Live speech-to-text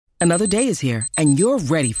Another day is here, and you're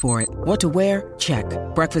ready for it. What to wear? Check.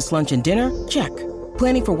 Breakfast, lunch, and dinner? Check.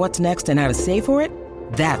 Planning for what's next and how to save for it?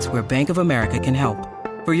 That's where Bank of America can help.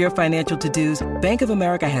 For your financial to-dos, Bank of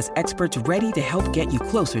America has experts ready to help get you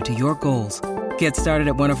closer to your goals. Get started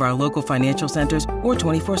at one of our local financial centers or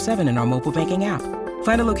 24/7 in our mobile banking app.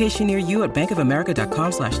 Find a location near you at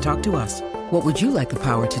bankofamerica.com/talktous. What would you like the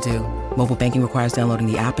power to do? Mobile banking requires downloading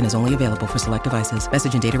the app and is only available for select devices.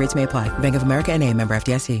 Message and data rates may apply. Bank of America N.A., member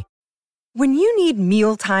FDIC. When you need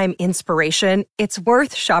mealtime inspiration, it's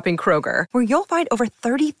worth shopping Kroger, where you'll find over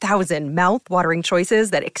 30,000 mouth-watering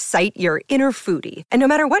choices that excite your inner foodie. And no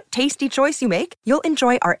matter what tasty choice you make, you'll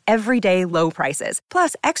enjoy our everyday low prices,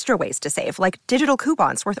 plus extra ways to save, like digital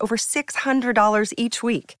coupons worth over $600 each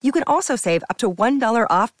week. You can also save up to $1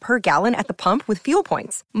 off per gallon at the pump with fuel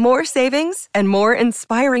points. More savings and more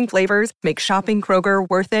inspiring flavors make shopping Kroger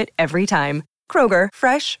worth it every time. Kroger,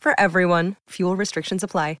 fresh for everyone. Fuel restrictions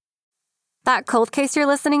apply. That cold case you're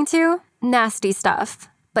listening to? Nasty stuff.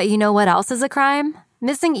 But you know what else is a crime?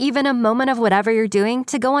 Missing even a moment of whatever you're doing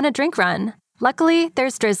to go on a drink run. Luckily,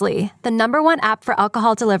 there's Drizzly, the #1 app for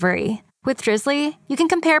alcohol delivery. With Drizzly, you can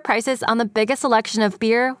compare prices on the biggest selection of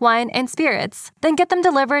beer, wine, and spirits, then get them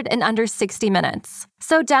delivered in under 60 minutes.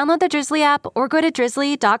 So download the Drizzly app or go to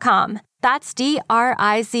drizzly.com. That's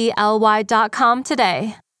DRIZLY.com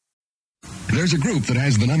today. There's a group that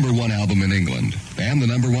has the #1 album in England and the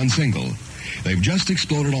 #1 single. They've just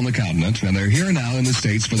exploded on the continent, and they're here now in the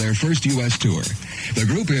States for their first U.S. tour. The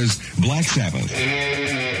group is Black Sabbath.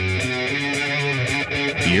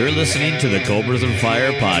 You're listening to the Cobras and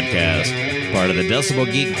Fire podcast, part of the Decibel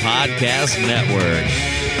Geek Podcast Network.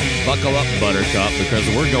 Buckle up, Buttercup, because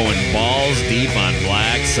we're going balls deep on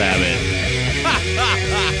Black Sabbath. Ha, ha,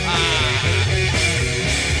 ha, ha.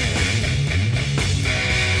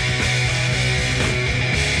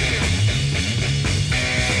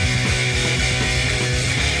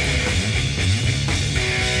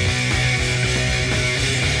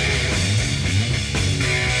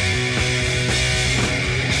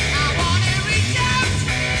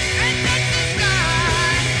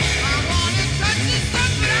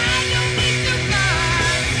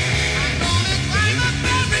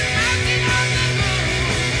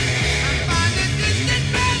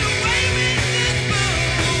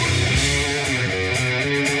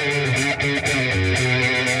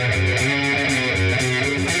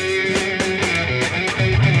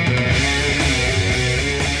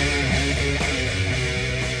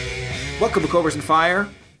 Welcome to Cobras and Fire.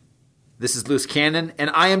 This is Loose Cannon, and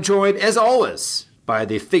I am joined, as always, by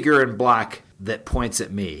the figure in black that points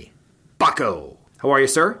at me, Bucko. How are you,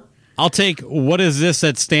 sir? I'll take what is this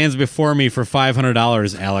that stands before me for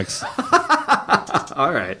 $500, Alex.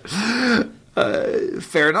 All right.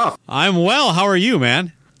 Fair enough. I'm well. How are you,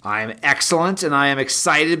 man? I'm excellent, and I am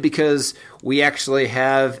excited because we actually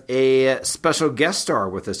have a special guest star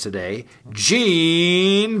with us today,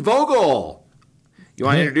 Gene Vogel. You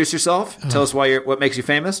want to introduce yourself? Tell us what makes you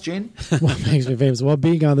famous, Gene? What makes me famous? Well,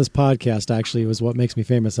 being on this podcast actually was what makes me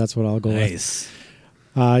famous. That's what I'll go with. Nice.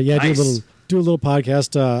 Do a little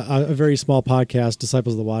podcast, a very small podcast,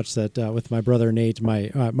 Disciples of the Watch, that with my brother Nate,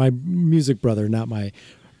 my music brother, not my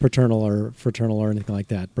paternal or fraternal or anything like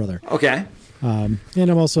that, brother. Okay. And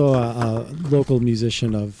I'm also a local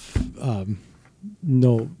musician of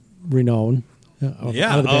no renown.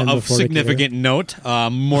 Of significant note,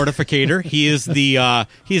 Mortificator. He is the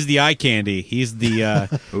eye candy. He's the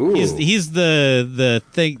he's the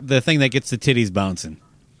thing that gets the titties bouncing.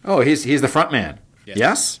 Oh, he's the front man. Yeah.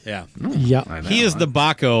 Yes? Yeah. Yeah. He is the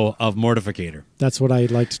Baco of Mortificator. That's what I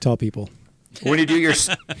like to tell people. When you do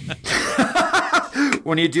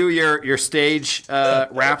your your stage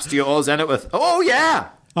raps, do you always end it with "Oh yeah"?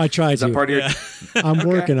 I tried to. Is that part of your? I'm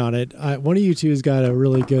working on it. One of you two's got a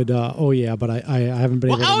really good "oh yeah," but I haven't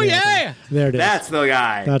been able to. Oh yeah! There it is. That's the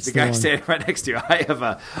guy. That's the the guy one. standing right next to you. I have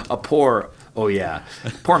a poor "oh yeah,"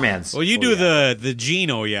 poor man's. Well, you do the Gene.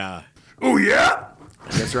 Oh yeah. Oh yeah.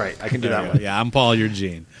 That's right. I can do that one. Yeah, I'm Paul. You're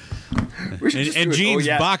Gene. And Gene's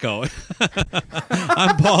Baco.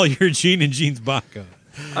 I'm Paul. You're Gene, and Gene's Baco.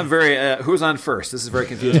 I'm very. Who's on first? This is very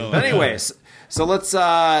confusing. But anyways, so let's.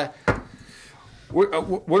 What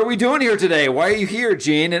are we doing here today? Why are you here,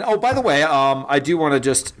 Gene? And by the way, I do want to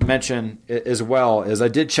just mention as well is I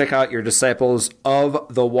did check out your Disciples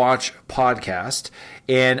of the Watch podcast,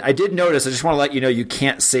 and I did notice. I just want to let you know you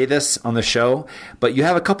can't say this on the show, but you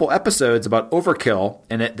have a couple episodes about overkill,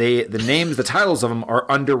 and the titles of them are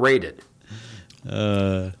underrated.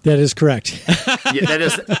 That is correct. Yeah,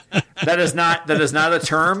 that is not a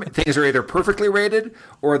term. Things are either perfectly rated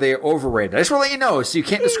or they are overrated. I just want to let you know, so you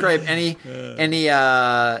can't describe any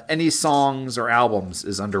songs or albums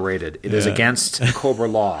as underrated. It is against Cobra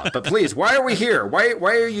law. But please, why are we here? Why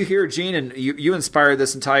are you here, Gene? And you inspired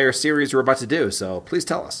this entire series we're about to do. So please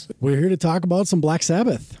tell us. We're here to talk about some Black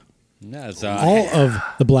Sabbath. That's, all of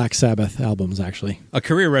the Black Sabbath albums, actually. A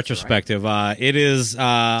career retrospective. It is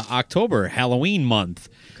October, Halloween month.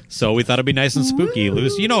 So we thought it'd be nice and spooky.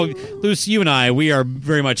 Luce, Luce, you and I, we are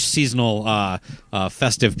very much seasonal,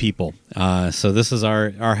 festive people. So this is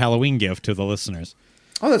our Halloween gift to the listeners.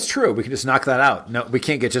 Oh, that's true. We can just knock that out. No, we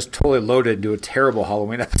can't get just totally loaded into a terrible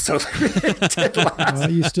Halloween episode like we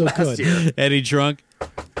did you still could. Year. Eddie Drunk.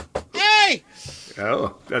 Hey!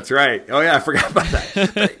 Oh, that's right. Oh, yeah, I forgot about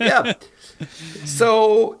that. But, yeah.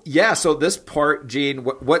 So this part, Gene,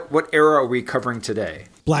 what era are we covering today?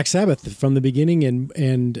 Black Sabbath, from the beginning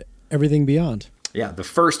and everything beyond. Yeah, the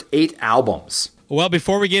first 8 albums. Well,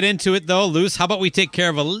 before we get into it, though, Luce, how about we take care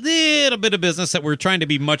of a little bit of business that we're trying to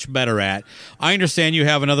be much better at? I understand you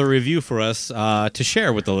have another review for us to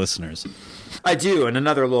share with the listeners. I do, and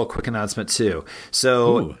another little quick announcement, too.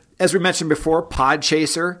 So, as we mentioned before,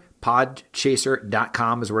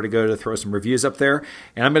 Podchaser.com is where to go to throw some reviews up there.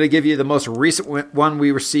 And I'm going to give you the most recent one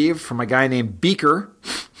we received from a guy named Beaker,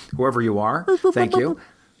 whoever you are. Thank you.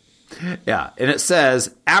 Yeah, and it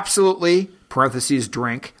says, absolutely, parentheses,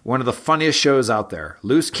 drink, one of the funniest shows out there.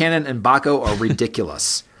 Loose Cannon and Baco are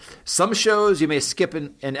ridiculous. Some shows you may skip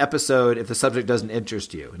an episode if the subject doesn't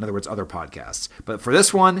interest you. In other words, other podcasts. But for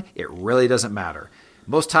this one, it really doesn't matter.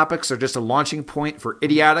 Most topics are just a launching point for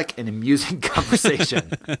idiotic and amusing conversation.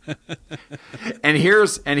 and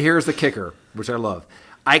here's the kicker, which I love.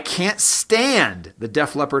 I can't stand the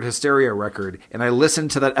Def Leppard Hysteria record, and I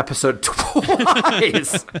listened to that episode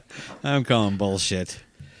twice. I'm calling bullshit.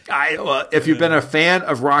 If you've been a fan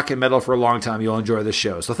of rock and metal for a long time, you'll enjoy this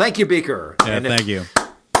show. So thank you, Beaker. Yeah, thank you.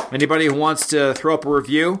 Anybody who wants to throw up a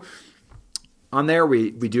review on there,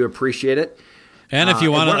 we do appreciate it. And if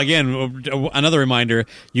you want to, again, another reminder,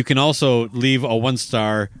 you can also leave a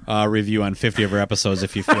 1-star review on 50 of our episodes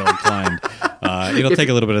if you feel inclined. It'll take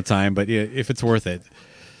a little bit of time, but if it's worth it.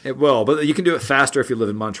 It will, but you can do it faster if you live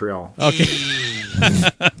in Montreal. Okay.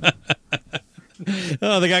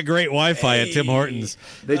 Oh, they got great Wi-Fi at Tim Hortons.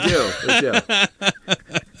 They do. Yeah,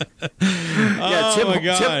 oh, my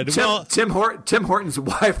God. Tim Hortons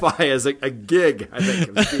Wi-Fi is a gig, I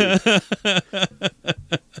think.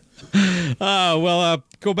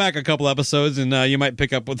 Go back a couple episodes, and you might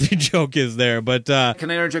pick up what the joke is there. But can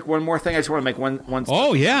I interject one more thing? I just want to make one.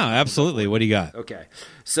 Oh yeah, absolutely. What do you got? Okay,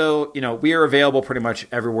 so we are available pretty much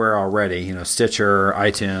everywhere already. Stitcher,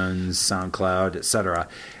 iTunes, SoundCloud, etc.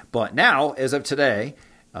 But now, as of today,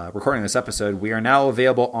 recording this episode, we are now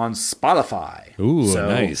available on Spotify. Ooh, so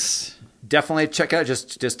nice. Definitely check it out.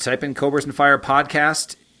 Just type in Cobras and Fire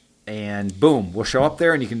podcast. And boom, we'll show up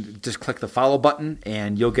there, and you can just click the follow button,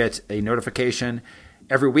 and you'll get a notification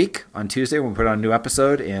every week on Tuesday when we put out a new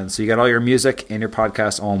episode. And so you got all your music and your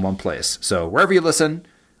podcast all in one place. So wherever you listen,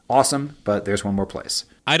 awesome, but there's one more place.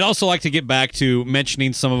 I'd also like to get back to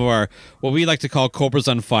mentioning some of our, what we like to call Cobras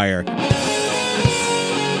on Fire.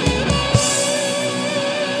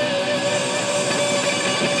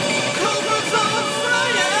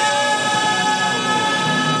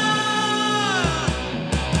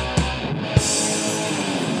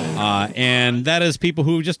 And that is people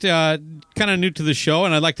who just kind of new to the show,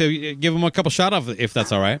 and I'd like to give them a couple shout-outs if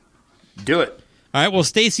that's all right. Do it. All right, well,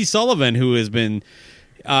 Stacy Sullivan, who has been...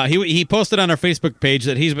 he posted on our Facebook page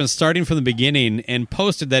that he's been starting from the beginning and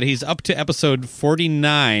posted that he's up to episode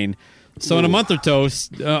 49. So in a month or two,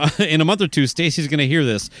 Stacy's going to hear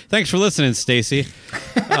this. Thanks for listening, Stacy.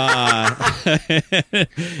 And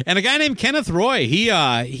a guy named Kenneth Roy.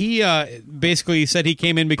 He basically said he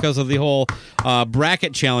came in because of the whole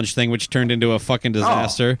bracket challenge thing, which turned into a fucking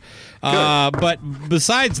disaster. But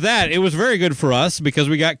besides that, it was very good for us because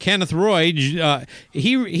we got Kenneth Roy.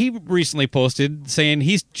 He recently posted saying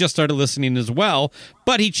he's just started listening as well,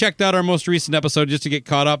 but he checked out our most recent episode just to get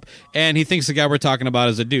caught up, and he thinks the guy we're talking about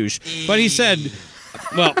is a douche. But he said,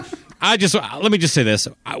 well, let me just say this.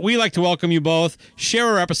 We like to welcome you both. Share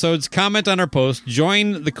our episodes, comment on our posts,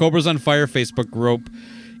 join the Cobras on Fire Facebook group,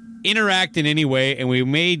 interact in any way, and we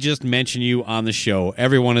may just mention you on the show.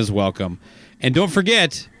 Everyone is welcome. And don't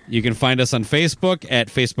forget, you can find us on Facebook at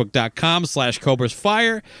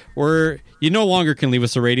facebook.com/CobrasFire, where you no longer can leave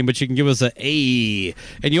us a rating, but you can give us an A.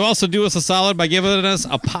 And you also do us a solid by giving us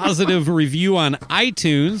a positive review on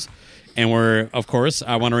iTunes. And we're, of course,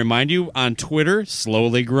 I want to remind you, on Twitter,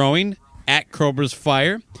 slowly growing, at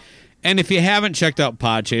CobrasFire. And if you haven't checked out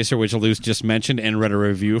Podchaser, which Luce just mentioned, and read a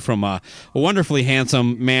review from a wonderfully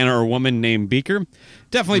handsome man or woman named Beaker,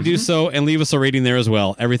 definitely do so and leave us a rating there as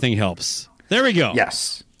well. Everything helps. There we go.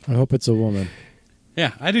 Yes. I hope it's a woman.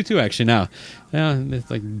 Yeah, I do too, actually, now. It's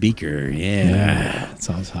like Beaker, yeah. That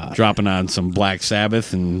sounds hot. Dropping on some Black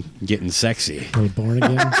Sabbath and getting sexy. Are we born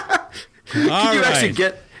again? All right.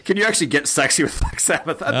 Can you actually get sexy with Black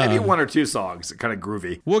Sabbath? Maybe one or two songs, kind of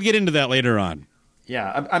groovy. We'll get into that later on.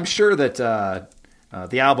 Yeah, I'm sure that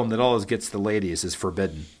the album that always gets the ladies is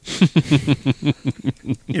Forbidden.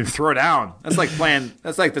 You throw down. That's like playing.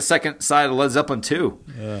 That's like the second side of Led Zeppelin 2.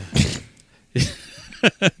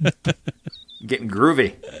 Getting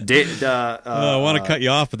groovy. I want to cut you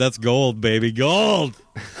off, but that's gold, baby. Gold.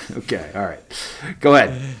 Okay, all right. Go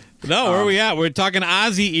ahead. No, where are we at? We're talking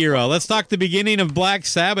Ozzy era. Let's talk the beginning of Black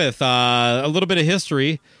Sabbath. A little bit of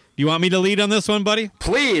history. Do you want me to lead on this one, buddy?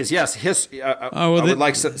 Please, yes. I would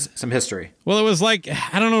like some history. Well, it was like,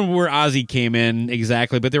 I don't know where Ozzy came in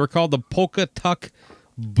exactly, but they were called the Polka Tuck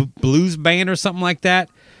Blues Band or something like that.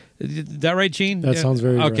 Is that right, Gene? That sounds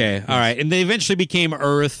very right. Okay, all right. And they eventually became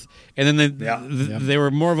Earth, and then they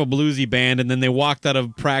were more of a bluesy band, and then they walked out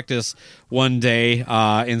of practice one day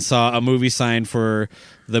and saw a movie sign for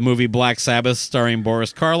the movie Black Sabbath starring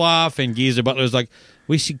Boris Karloff, and Geezer Butler was like,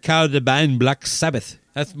 we should call the band Black Sabbath.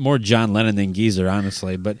 That's more John Lennon than Geezer,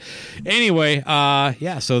 honestly. But anyway,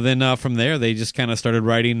 so then from there, they just kind of started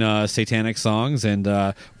writing satanic songs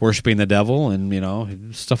and worshiping the devil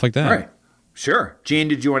and, stuff like that. All right. Sure. Gene,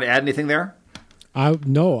 did you want to add anything there? I'm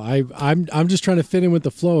just trying to fit in with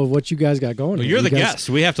the flow of what you guys got going. Well, you're the guest.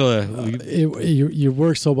 We have to. You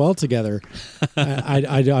work so well together.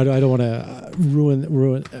 I don't want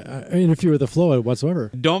to interfere with the flow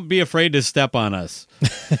whatsoever. Don't be afraid to step on us.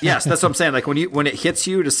 Yes, that's what I'm saying. Like when it hits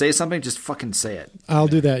you to say something, just fucking say it. I'll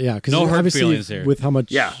do that. Yeah, because no hurt feelings here. With how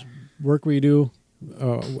much work we do,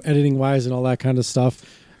 editing wise, and all that kind of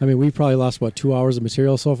stuff. I mean, we probably lost 2 hours of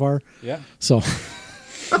material so far. Yeah. So.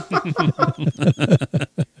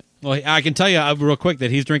 Well, I can tell you real quick that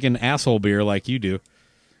he's drinking asshole beer like you do.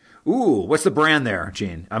 Ooh, what's the brand there,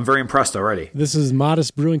 Gene? I'm very impressed already. This is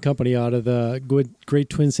Modest Brewing Company out of the great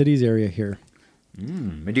Twin Cities area here.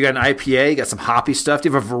 And you got an IPA, you got some hoppy stuff. Do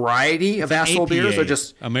you have a variety of asshole APA, beers or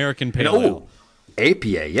just American Pale Ale?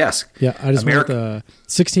 APA, yes. Yeah, I just want the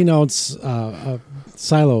 16-ounce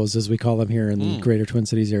silos, as we call them here in the greater Twin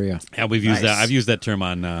Cities area. Yeah, we've used that. I've used that term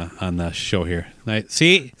on the show here.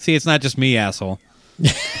 See, it's not just me, asshole.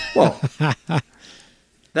 Well,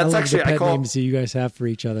 that's actually the pet names you guys have for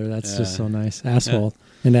each other. That's just so nice. Asshole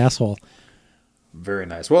and asshole. Very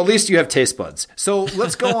nice. Well, at least you have taste buds. So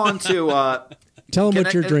let's go on to. Tell them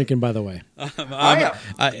what you're drinking, by the way.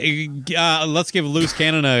 Let's give Loose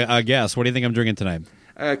Cannon a guess. What do you think I'm drinking tonight?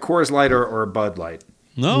 Coors Light or Bud Light?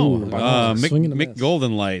 No, Mick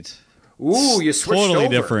Golden Light. Ooh, you switched totally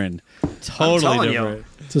over. different. Totally different.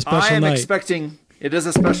 It's a special night. Expecting. It is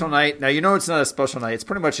a special night. Now, it's not a special night. It's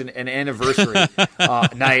pretty much an anniversary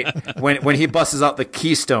night when he busts out the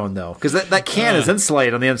Keystone, though. Because that can is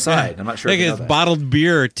insulated on the inside. I'm not sure if you know that. Bottled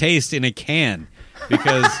beer taste in a can.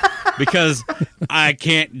 Because I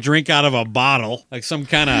can't drink out of a bottle like some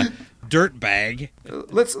kind of dirt bag.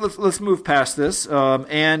 Let's move past this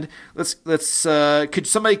and let's could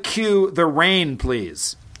somebody cue the rain,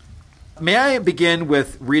 please? May I begin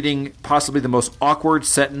with reading possibly the most awkward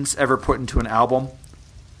sentence ever put into an album?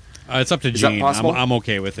 It's up to Gene. I'm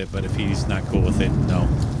okay with it, but if he's not cool with it, no.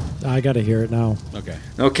 I got to hear it now.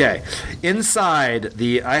 Okay. Inside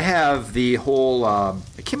I have the whole.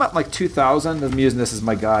 It came out in like 2000. I'm using this as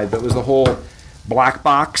my guide, but it was the whole black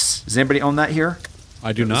box. Does anybody own that here?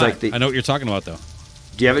 I do not. I know what you're talking about, though.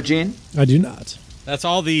 Do you have it, Gene? I do not. That's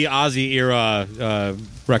all the Ozzy era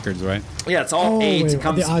records, right? Yeah, it's all 8. Wait, the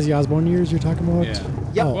Ozzy Osbourne years you're talking about? Yeah.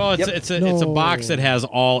 Yep. Well, it's a box that has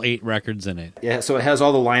all 8 records in it. Yeah, so it has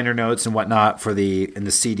all the liner notes and whatnot in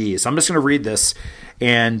the CD. So I'm just going to read this,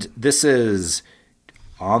 and this is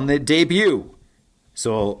on the debut.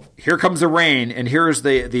 So here comes the rain, and here's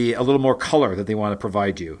the a little more color that they want to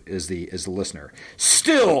provide you as the listener.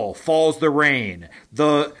 Still falls the rain.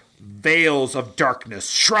 The veils of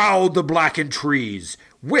darkness shroud the blackened trees,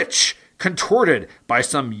 which, contorted by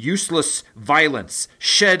some useless violence,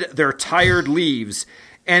 shed their tired leaves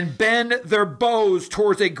and bend their bows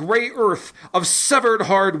towards a gray earth of severed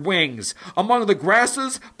hard wings. Among the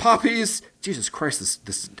grasses, poppies, Jesus Christ,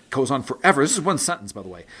 this goes on forever. This is one sentence, by the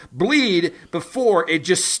way. Bleed before a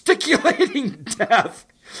gesticulating death.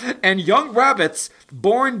 And young rabbits,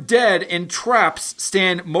 born dead in traps,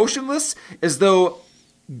 stand motionless as though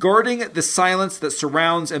guarding the silence that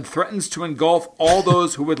surrounds and threatens to engulf all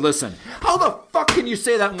those who would listen. How the fuck can you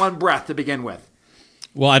say that in one breath to begin with?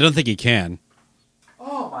 Well, I don't think he can.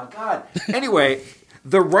 Oh my God. Anyway,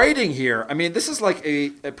 the writing here. I mean, this is like a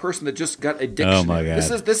person that just got a dictionary. Oh my God.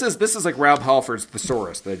 This is like Ralph Halford's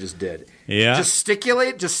thesaurus that I just did. Yeah.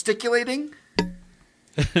 Gesticulating.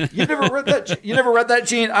 You never read that? You never read that,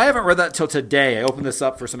 Gene? I haven't read that till today. I opened this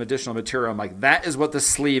up for some additional material. I'm like, that is what the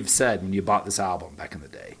sleeve said when you bought this album back in the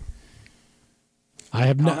day. I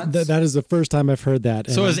have not. That is the first time I've heard that.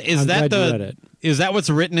 So is that what's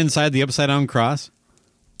written inside the upside down cross?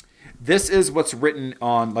 This is what's written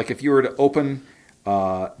on. Like if you were to open,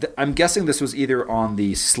 I'm guessing this was either on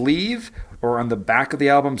the sleeve or on the back of the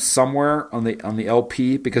album somewhere on the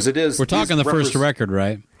LP because it is. We're talking the first record,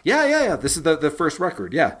 right? Yeah. This is the first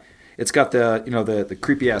record. Yeah, it's got the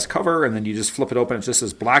creepy ass cover, and then you just flip it open. It just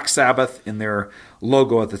says Black Sabbath in their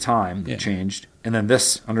logo at the time. It changed, and then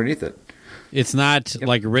this underneath it. It's not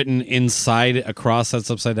like written inside a cross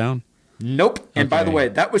that's upside down? Nope. And by the way,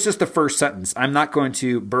 that was just the first sentence. I'm not going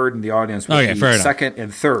to burden the audience with the second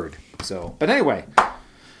and third. So, but anyway.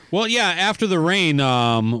 Well, yeah, After the Rain,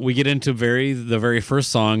 we get into the very first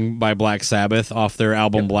song by Black Sabbath off their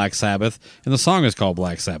album Black Sabbath, and the song is called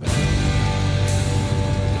Black Sabbath.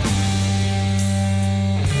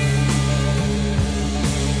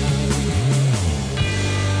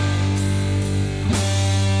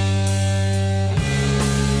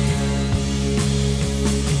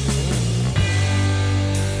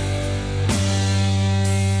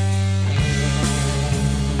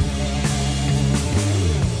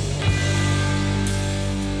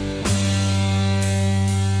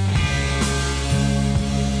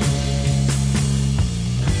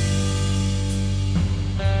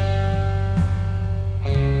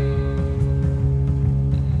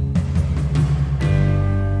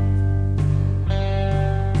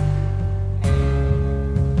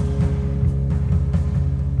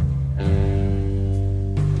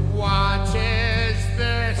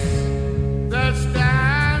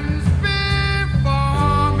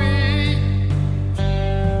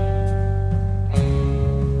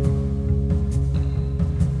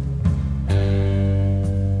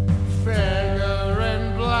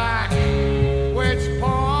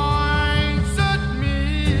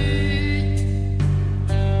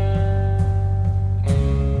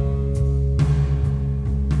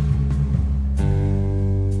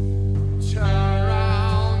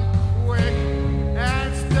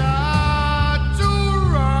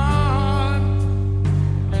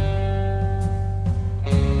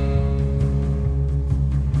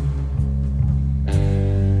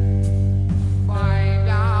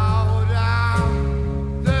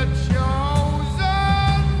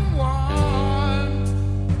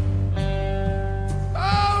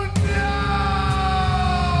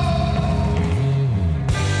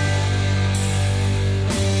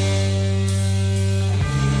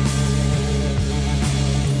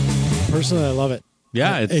 Personally, I love it.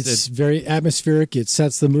 Yeah, it's very atmospheric. It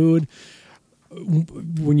sets the mood.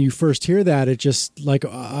 When you first hear that, it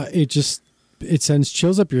sends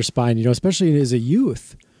chills up your spine. You know, especially as a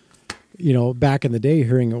youth. You know, back in the day,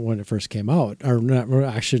 hearing it when it first came out, or not,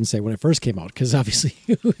 I shouldn't say when it first came out, because obviously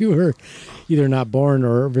we were either not born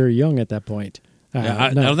or very young at that point.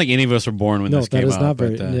 I don't think any of us were born when this came out. No, that is not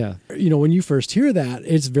very. Yeah, you know, when you first hear that,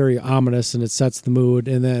 it's very ominous and it sets the mood,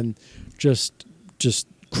 and then just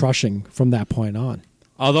crushing from that point on.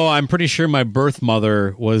 Although I'm pretty sure my birth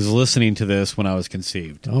mother was listening to this when I was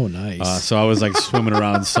conceived. Oh, nice. So I was like swimming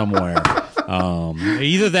around somewhere.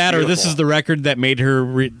 Either that or this is the record that made her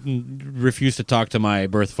refuse to talk to my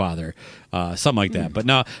birth father. Something like that. But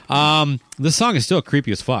no, this song is still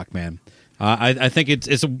creepy as fuck, man. I think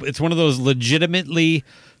it's one of those legitimately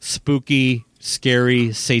spooky,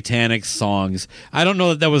 scary, satanic songs. I don't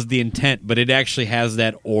know that was the intent, but it actually has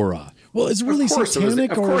that aura. Well, it's really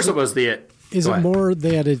satanic. Of course it was the... Is it more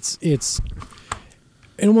that it's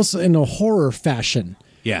almost in a horror fashion?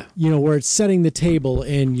 Yeah. You know, where it's setting the table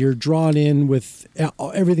and you're drawn in with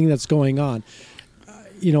everything that's going on.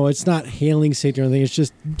 You know, it's not hailing Satan or anything. It's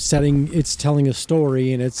just it's telling a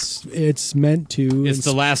story, and it's meant to... It's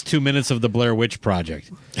the last 2 minutes of the Blair Witch Project.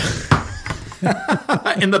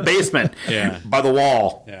 In the basement. Yeah. By the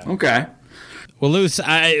wall. Yeah. Okay. Well, Luce,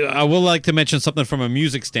 I will like to mention something from a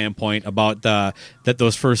music standpoint about that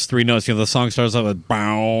those first three notes. You know, the song starts out with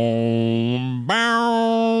boom,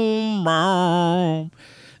 boom, boom.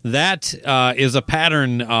 That is a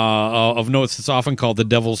pattern of notes that's often called the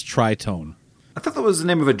Devil's Tritone. I thought that was the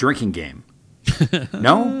name of a drinking game.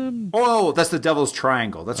 No? Oh, that's the Devil's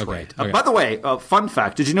Triangle. That's right. Okay. By the way, fun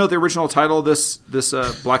fact: did you know the original title of this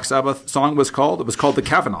Black Sabbath song was called? It was called The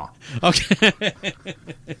Kavanaugh. Okay.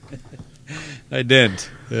 I didn't.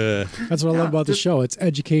 That's what I love about the show. It's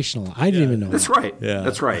educational. I didn't even know. That's that. right. Yeah.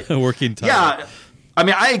 That's right. Working time. Yeah. I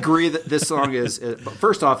mean, I agree that this song is.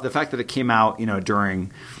 First off, the fact that it came out,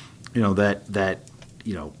 during, that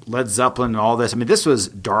Led Zeppelin and all this. I mean, this was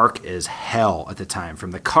dark as hell at the time.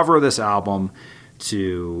 From the cover of this album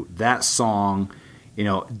to that song,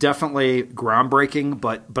 definitely groundbreaking.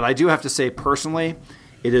 But I do have to say, personally,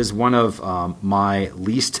 it is one of my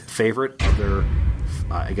least favorite of their,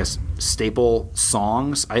 I guess, staple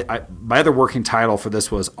songs. My other working title for this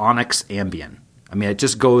was Onyx Ambient. I mean, it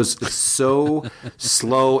just goes so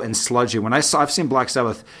slow and sludgy. I've seen Black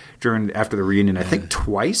Sabbath after the reunion, I think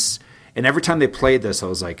twice, and every time they played this, I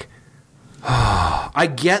was like,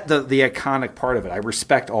 I get the iconic part of it. I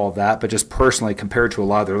respect all of that, but just personally, compared to a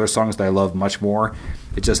lot of the other songs that I love much more,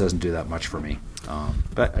 it just doesn't do that much for me.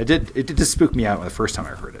 But it did just spook me out the first time I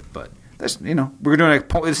heard it. But that's, we're doing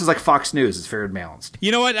this is like Fox News. It's fair and balanced.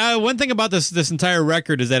 You know what? One thing about this entire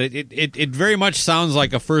record is that it very much sounds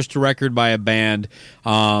like a first record by a band.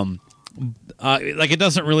 Like it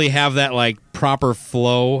doesn't really have that like proper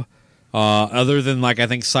flow. Other than like I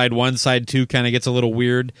think side 1, side 2 kind of gets a little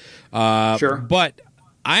weird. Sure. But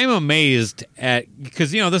I'm amazed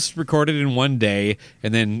because this is recorded in one day,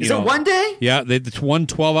 and then is it one day? Yeah, it's one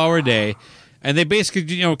 12-hour day. And they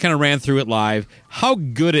basically, kind of ran through it live. How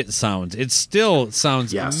good it sounds. It still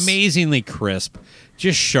sounds amazingly crisp,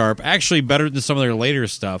 just sharp, actually better than some of their later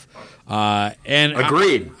stuff. And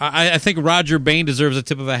agreed. I think Roger Bain deserves a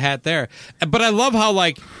tip of a hat there. But I love how,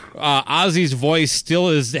 like, Ozzy's voice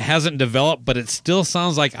still hasn't developed, but it still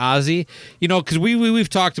sounds like Ozzy. Because we've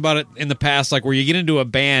talked about it in the past, like where you get into a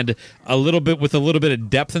band with a little bit of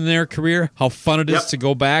depth in their career, how fun it is to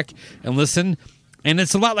go back and listen. And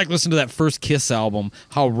it's a lot like listening to that first Kiss album,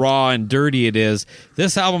 how raw and dirty it is.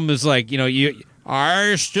 This album is like,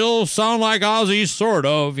 I still sound like Ozzy, sort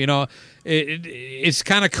of. It's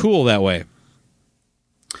kind of cool that way.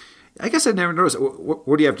 I guess I never noticed.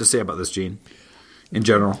 What do you have to say about this, Gene, in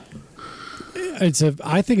general?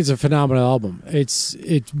 I think it's a phenomenal album.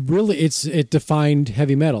 It defined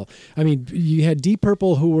heavy metal. I mean, you had Deep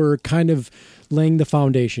Purple who were kind of laying the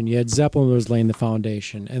foundation. You had Zeppelin who was laying the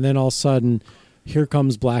foundation. And then all of a sudden, here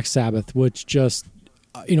comes Black Sabbath, which just,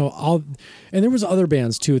 and there was other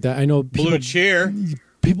bands too that I know. Blue Cheer.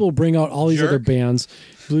 People bring out all these other bands.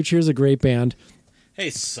 Blue Cheer is a great band. They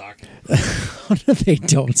suck. They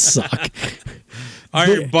don't suck.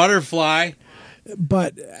 Iron Butterfly.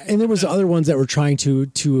 And there was other ones that were trying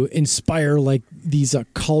to inspire like these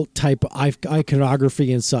occult type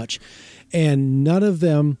iconography and such, and none of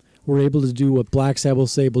them were able to do what Black Sabbath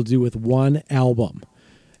was able to do with one album,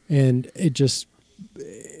 and it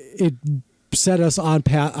set us on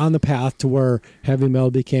the path to where heavy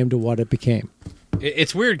metal became to what it became.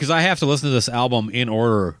 It's weird because I have to listen to this album in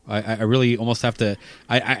order. I really almost have to.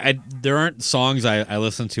 There aren't songs I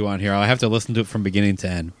listen to on here. I have to listen to it from beginning to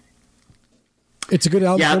end. It's a good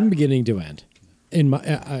album from beginning to end, in my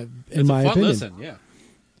opinion. Listen, yeah.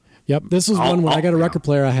 Yep, this was one when I got a record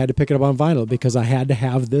player. I had to pick it up on vinyl because I had to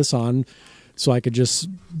have this on, so I could just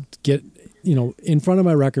get in front of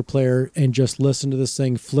my record player and just listen to this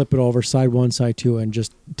thing, flip it over side 1, side 2, and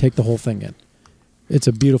just take the whole thing in. It's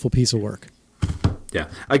a beautiful piece of work. Yeah.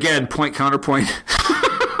 Again, point counterpoint.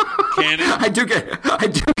 I do get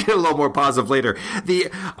a little more positive later.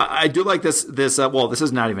 I do like this. Well, this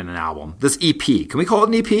is not even an album. This EP. Can we call it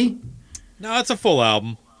an EP? No, it's a full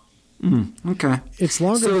album. Okay. It's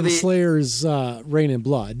longer than Slayer's Rain and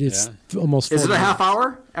Blood. It's almost 40 Is it a half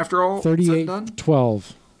hour after all?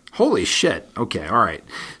 38:12. Holy shit. Okay. All right.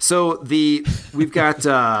 So we've got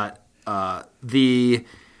the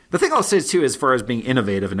thing I'll say too, as far as being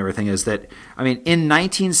innovative and everything, is that in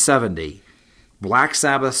 1970, Black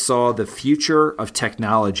Sabbath saw the future of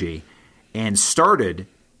technology and started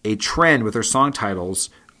a trend with their song titles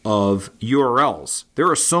of URLs. There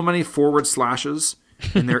are so many forward slashes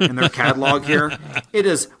in their catalog here. It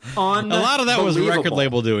is unbelievable. A lot of that was the record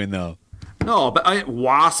label doing, though. No, but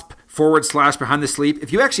WASP / behind the sleep.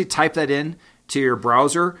 If you actually type that in to your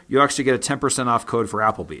browser, you actually get a 10% off code for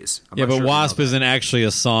Applebee's. But WASP isn't actually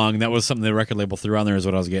a song. That was something the record label threw on there is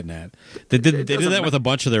what I was getting at. They did that with a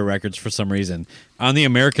bunch of their records for some reason. On the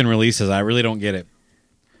American releases, I really don't get it.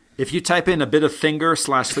 If you type in a bit of finger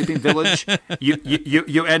 / Sleeping Village,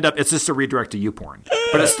 you end up, it's just a redirect to YouPorn.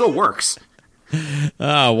 But it still works.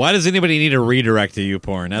 Why does anybody need a redirect to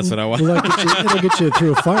YouPorn? That's what I want. It'll get you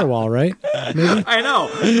through a firewall, right? Maybe? I know.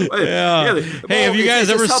 Yeah. Hey, have you guys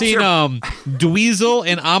ever seen Dweezil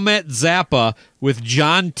and Ahmet Zappa with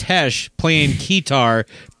John Tesh playing guitar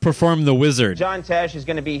perform The Wizard. John Tesh is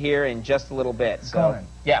going to be here in just a little bit. So, Conan,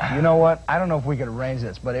 yeah. You know what? I don't know if we could arrange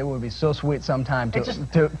this, but it would be so sweet sometime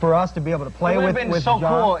for us to be able to play with John. It would have been so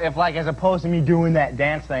cool if, like, as opposed to me doing that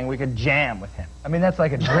dance thing, we could jam with him. I mean, that's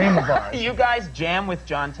like a dream of ours. You guys jam with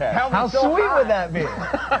John Tesh. How sweet would that be?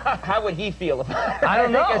 How would he feel about it? I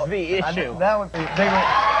don't know. I think it's the issue. That would be... What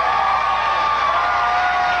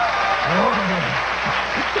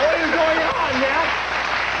is going on, man?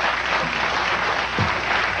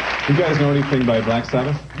 You guys know anything by Black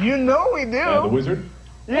Sabbath? You know we do. The Wizard?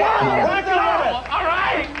 Yeah, Black Sabbath. All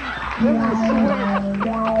right.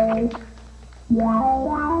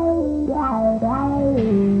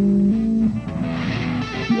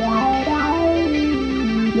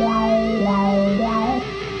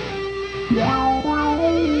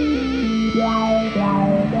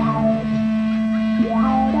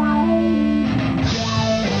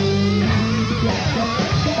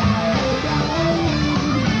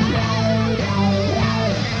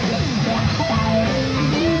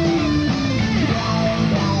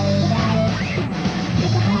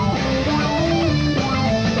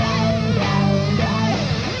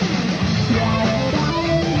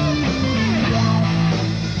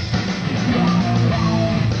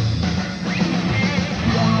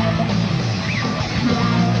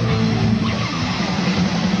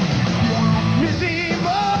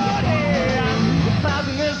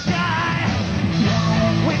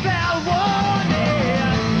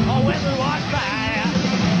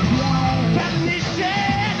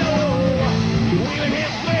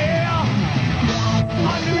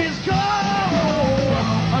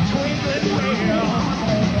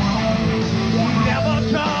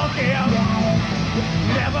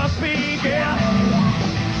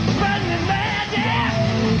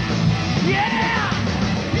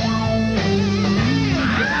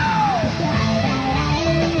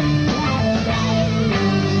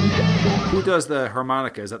 Who does the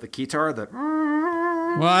harmonica? Is that the guitar?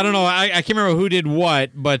 Well, I don't know. I can't remember who did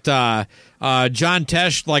what, but John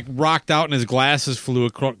Tesh like rocked out and his glasses flew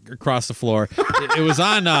across the floor. It was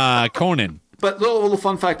on Conan. But little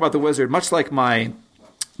fun fact about the Wizard. Much like my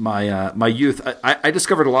youth, I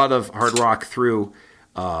discovered a lot of hard rock through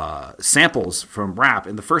samples from rap.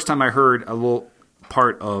 And the first time I heard a little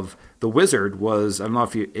part of the Wizard was, I don't know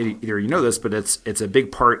if either you know this, but it's a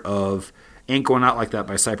big part of Ain't Going Out Like That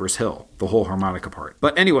by Cypress Hill, the whole harmonica part.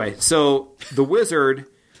 But anyway, so the Wizard,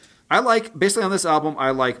 I like, basically on this album,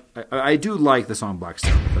 I do like the song Black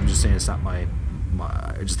Sabbath. I'm just saying it's not my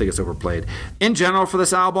I just think it's overplayed. In general for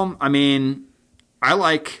this album, I mean, I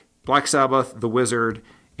like Black Sabbath, The Wizard,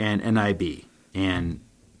 and NIB. And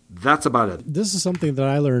that's about it. This is something that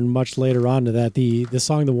I learned much later on, that the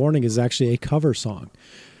song The Warning is actually a cover song.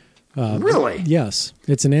 Really? Yes.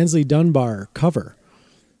 It's an Ainsley Dunbar cover.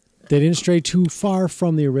 They didn't stray too far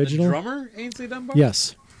from the original. The drummer, Ainsley Dunbar?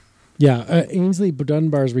 Yes. Yeah, Ainsley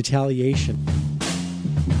Dunbar's Retaliation.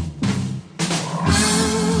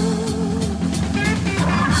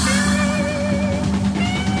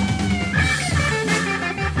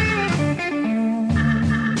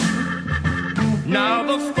 Now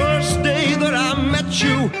the first day that I met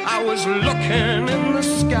you, I was looking in the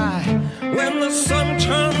sky when the sun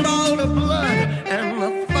turned all to blood and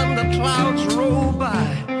the thunder clouds rolled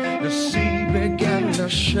by. The sea began to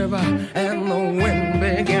shiver and the wind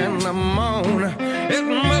began to moan. It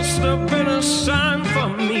must have been a sign for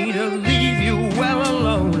me to leave you well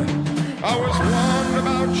alone. I was warned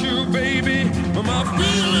about you, baby, but my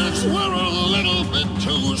feelings were a little bit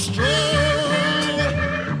too strong.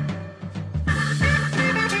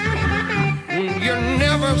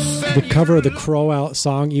 The cover of the Crow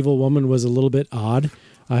song "Evil Woman" was a little bit odd,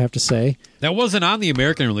 I have to say. That wasn't on the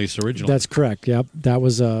American release originally. That's correct. Yep, that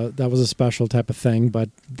was a special type of thing, but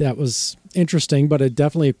that was interesting. But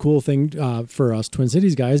definitely a cool thing for us Twin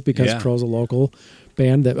Cities guys, because Crow's a local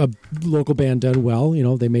band did well. You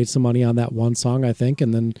know, they made some money on that one song, I think,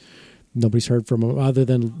 and then nobody's heard from them other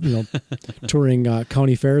than touring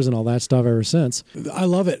county fairs and all that stuff ever since. I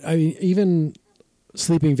love it. I mean, even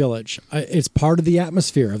Sleeping Village, it's part of the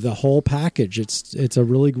atmosphere of the whole package. It's a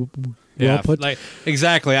really well put.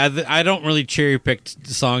 Exactly. I don't really cherry pick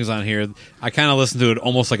songs on here. I kind of listen to it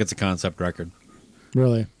almost like it's a concept record.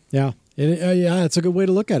 Really? Yeah. Yeah, it's a good way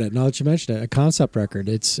to look at it. Now that you mention it, a concept record.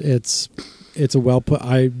 It's a well put.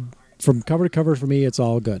 From cover to cover, for me, it's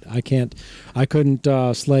all good. I couldn't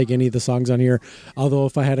slag any of the songs on here. Although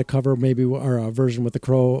if I had a cover, maybe, or a version with the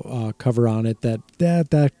Crow cover on it,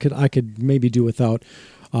 I could maybe do without,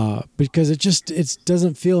 because it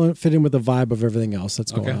doesn't fit in with the vibe of everything else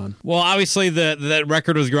that's going on. Well, obviously that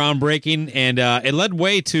record was groundbreaking, and it led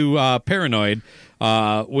way to Paranoid.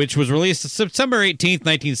 which was released September 18th,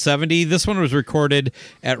 1970. This one was recorded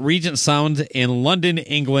at Regent Sound in London,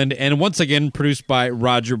 England, and once again produced by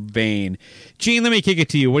Roger Bain. Gene, let me kick it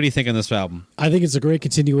to you. What do you think on this album? I think it's a great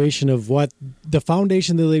continuation of what the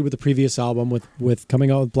foundation they laid with the previous album, with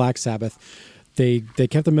coming out with Black Sabbath. They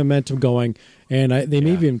kept the momentum going, and they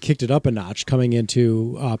maybe even kicked it up a notch coming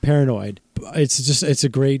into Paranoid. It's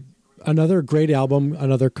another great album,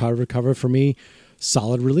 another cover for me.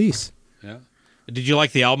 Solid release. Yeah. Did you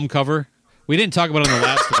like the album cover? We didn't talk about it on the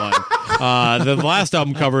last one. The last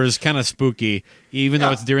album cover is kind of spooky, even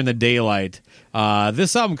though it's during the daylight.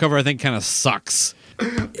 This album cover, I think, kind of sucks.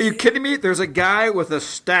 Are you kidding me? There's a guy with a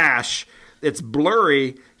stash. It's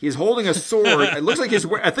blurry. He's holding a sword. It looks like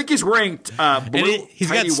I think he's wearing blue. He's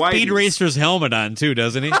got Speed whiteys. Racer's helmet on too,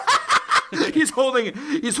 doesn't he? He's holding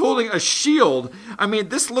a shield. I mean,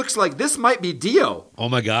 this looks like this might be Dio. Oh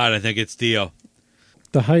my God, I think it's Dio.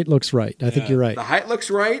 The height looks right. I think you're right. The height looks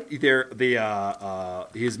right.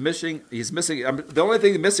 He's missing. The only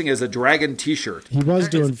thing missing is a dragon T-shirt. He was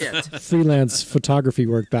doing freelance photography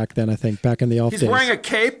work back then. I think back in the off days. He's wearing a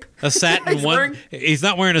cape. A satin one. He's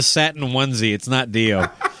not wearing a satin onesie. It's not Dio.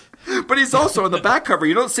 But he's also in the back cover.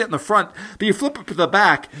 You don't see it in the front, but you flip it to the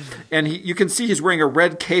back, and you can see he's wearing a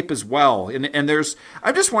red cape as well. And there's.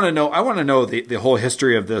 I want to know the whole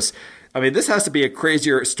history of this. I mean, this has to be a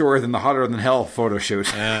crazier story than the Hotter Than Hell photo shoot.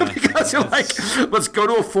 Because you're like, let's go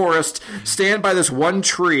to a forest, stand by this one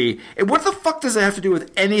tree. And what the fuck does it have to do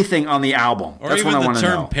with anything on the album? Or That's even what I want the to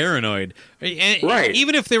term know. paranoid. Right.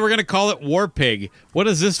 Even if they were going to call it War Pig, what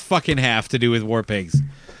does this fucking have to do with War Pigs?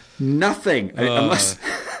 Nothing. Unless,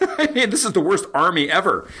 I mean, this is the worst army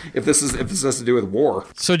ever. If this has to do with war.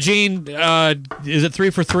 So, Gene, is it 3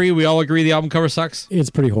 for 3? We all agree the album cover sucks? It's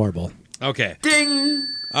pretty horrible. Okay. Ding!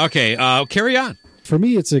 Okay, carry on. For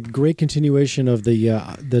me, it's a great continuation of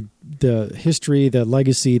the history, the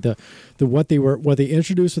legacy, the what they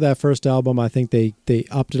introduced with that first album. I think they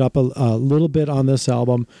upped it up a little bit on this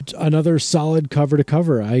album. Another solid cover to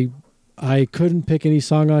cover. I couldn't pick any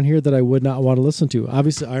song on here that I would not want to listen to.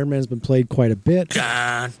 Obviously, Iron Man's been played quite a bit.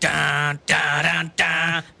 That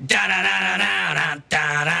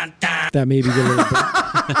maybe get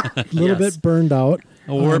a little bit burned out.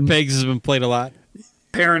 War Pigs has been played a lot.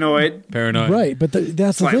 Paranoid. Right, but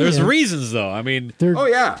that's the thing. There's reasons, though. I mean, they're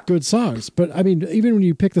good songs. But, I mean, even when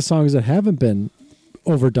you pick the songs that haven't been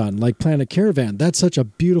overdone, like Planet Caravan, that's such a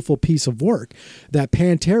beautiful piece of work that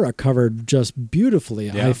Pantera covered just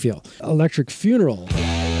beautifully, I feel. Electric Funeral.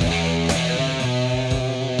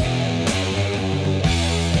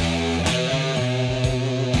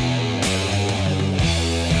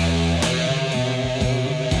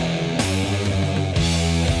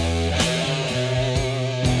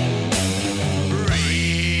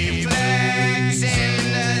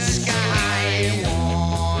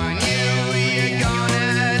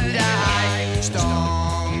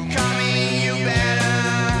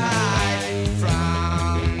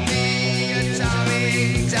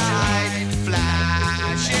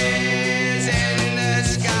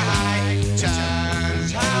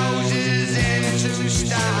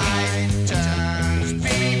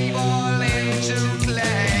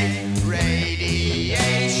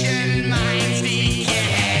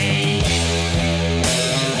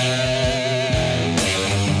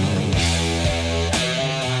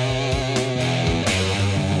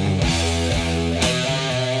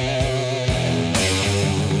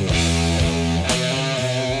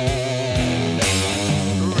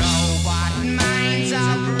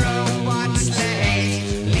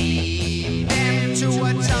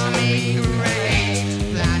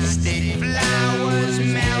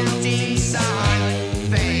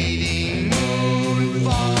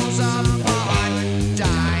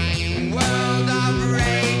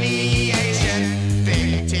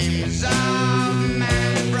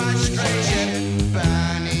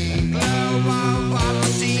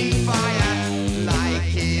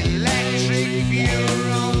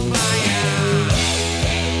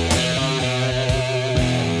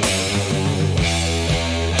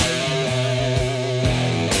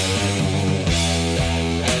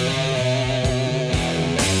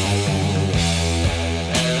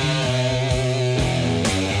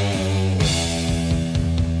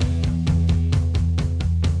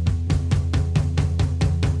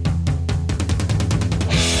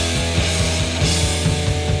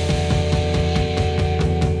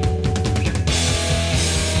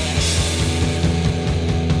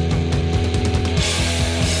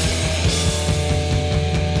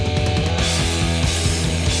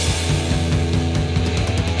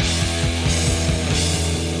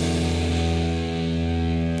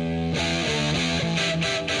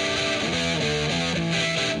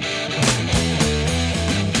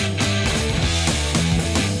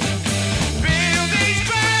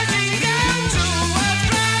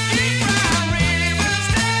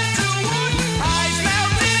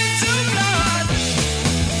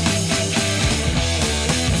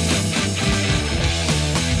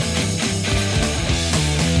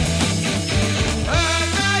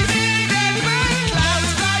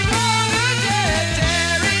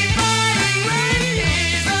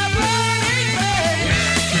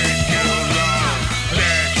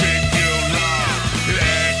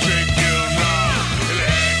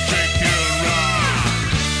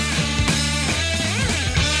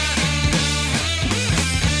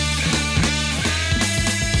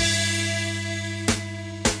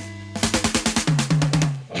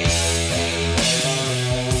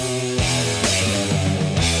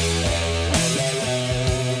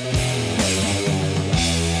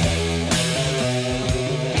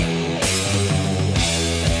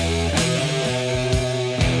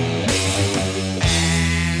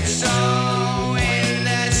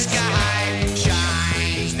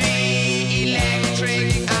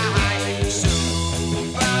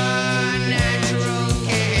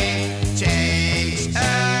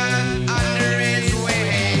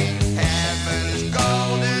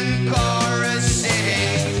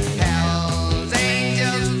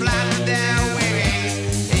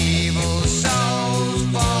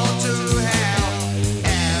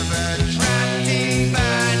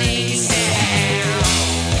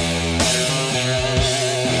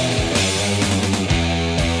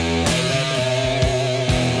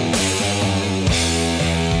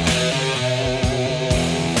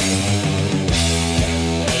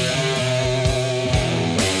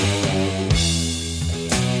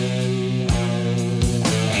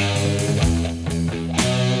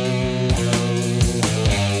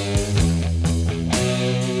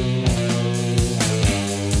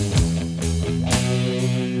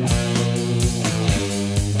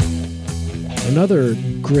 another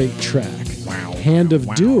great track, Hand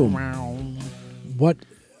of Doom. What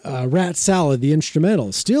Rat Salad, the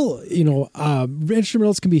instrumental. Still,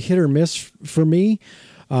 instrumentals can be hit or miss for me,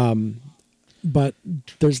 but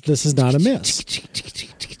this is not a miss.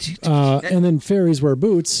 And then Fairies Wear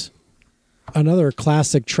Boots, another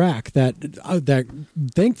classic track that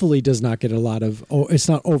thankfully does not get a lot of. It's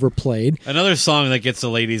not overplayed. Another song that gets the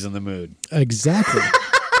ladies in the mood. Exactly.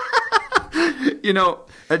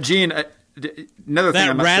 Gene. Another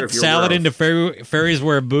thing, that Rat Salad into Fairies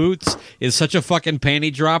Wear Boots is such a fucking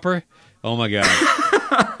panty dropper. Oh my god,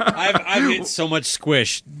 I've hit so much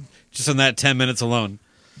squish just in that 10 minutes alone.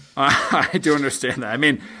 I do understand that. I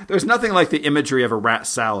mean, there's nothing like the imagery of a rat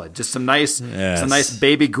salad. Just some nice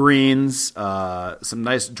baby greens, some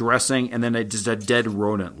nice dressing, and then just a dead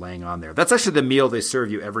rodent laying on there. That's actually the meal they serve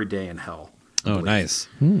you every day in hell. Oh, nice.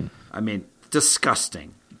 I mean,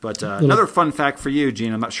 disgusting. But another fun fact for you,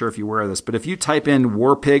 Gene, I'm not sure if you're aware of this, but if you type in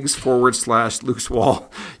Warpigs / Luke's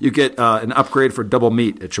Wall, you get an upgrade for double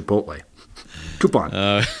meat at Chipotle.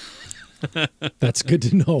 Coupon. That's good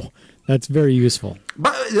to know. That's very useful.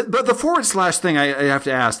 But the / thing I have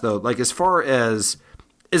to ask, though, like as far as,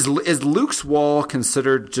 is Luke's Wall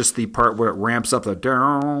considered just the part where it ramps up the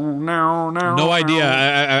down, now? No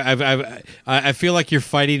idea. I feel like you're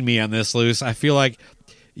fighting me on this, Luce. I feel like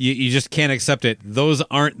you just can't accept it. Those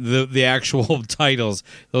aren't the actual titles.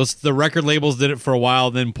 The record labels did it for a while,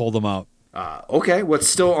 then pulled them out. Okay, what's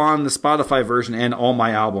still on the Spotify version and all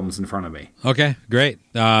my albums in front of me. Okay, great.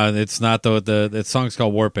 It's not the song's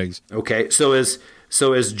called War Pigs. Okay, so is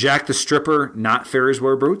Jack the Stripper not Fairies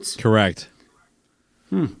Wear Boots? Correct.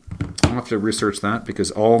 I'll have to research that because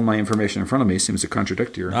all my information in front of me seems to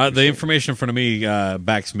contradict your. The information in front of me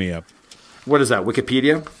backs me up. What is that?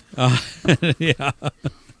 Wikipedia? Yeah.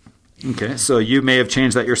 Okay, so you may have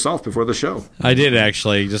changed that yourself before the show. I did,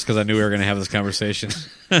 actually, just because I knew we were going to have this conversation.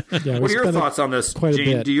 Yeah, what are your thoughts on this,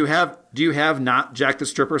 Gene? Do you have not Jack the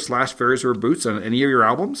Stripper / Fairies Wear Boots on any of your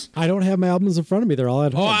albums? I don't have my albums in front of me. They're all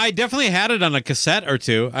at home. Oh, I definitely had it on a cassette or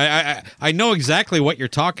two. I know exactly what you're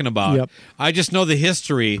talking about. Yep. I just know the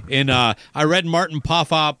history. And I read Martin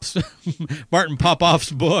Popoff's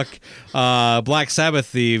book, Black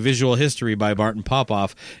Sabbath, The Visual History by Martin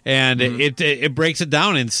Popoff. And it breaks it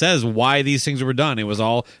down and says why these things were done. It was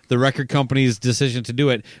all the record company's decision to do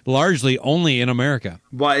it, largely only in America.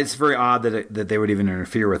 Well, it's very odd that they would even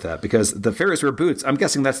interfere with that because the Fairies Wear Boots, I'm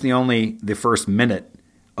guessing that's the first minute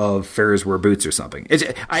of Fairies Wear Boots or something.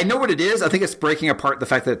 I know what it is. I think it's breaking apart the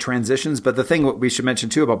fact that it transitions. But the thing what we should mention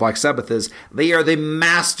too about Black Sabbath is they are the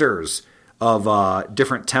masters of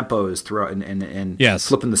different tempos throughout and yes,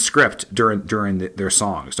 flipping the script during their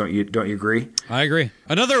songs. Don't you agree? I agree.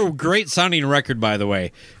 Another great sounding record, by the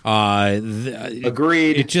way.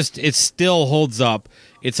 Agreed. It still holds up.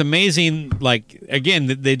 It's amazing. Like, again,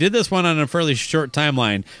 they did this one on a fairly short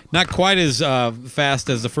timeline. Not quite as fast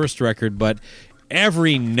as the first record, but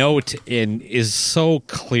every note is so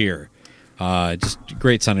clear. Just a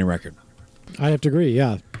great sounding record. I have to agree,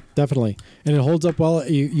 yeah, definitely. And it holds up well.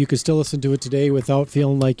 You could still listen to it today without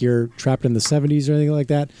feeling like you're trapped in the 70s or anything like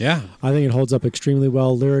that. Yeah. I think it holds up extremely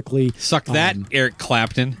well lyrically. Suck that, Eric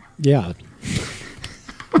Clapton. Yeah.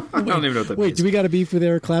 I don't even know what that means. Wait, do we got a beef with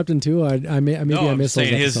Eric Clapton too? I missed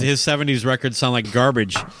saying his 70s records sound like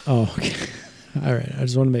garbage. Oh, okay. All right. I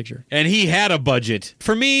just want to make sure. And he had a budget.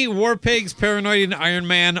 For me, War Pigs, Paranoid, and Iron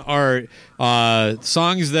Man are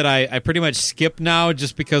songs that I pretty much skip now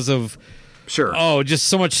just because of just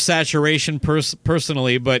so much saturation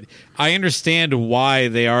personally. But I understand why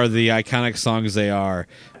they are the iconic songs they are.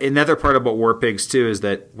 Another part about War Pigs too is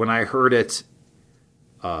that when I heard it,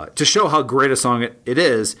 to show how great a song it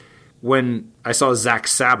is, when I saw Zach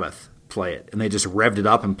Sabbath play it, and they just revved it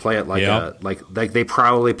up and play it like they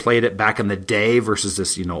probably played it back in the day versus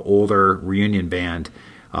this older reunion band,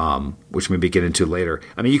 which maybe get into later.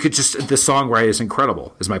 I mean, you could just the songwriting is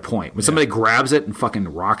incredible. Is my point. When somebody grabs it and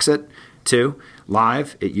fucking rocks it too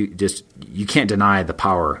live, you can't deny the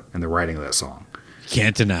power and the writing of that song.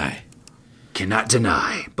 Can't deny. Cannot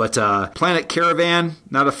deny. But Planet Caravan,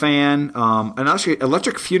 not a fan. And actually,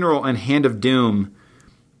 Electric Funeral and Hand of Doom,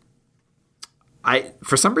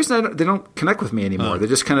 for some reason they don't connect with me anymore. They're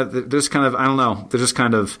just kind of I don't know. They're just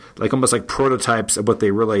kind of like almost like prototypes of what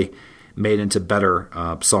they really made into better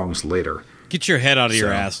songs later. Get your head out of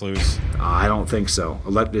your ass, Luce. I don't think so.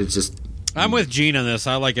 It's just. I'm with Gene on this.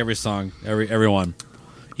 I like every song, everyone,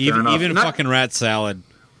 even fucking Rat Salad.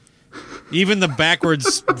 Even the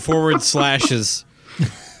backwards forward slashes.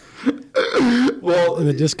 Well, and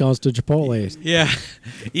the discounts to Chipotle. Yeah,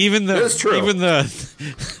 even the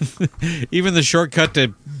even the shortcut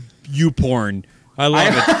to YouPorn. I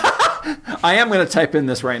love it. I am going to type in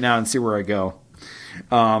this right now and see where I go.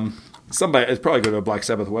 Somebody, it's probably go to a Black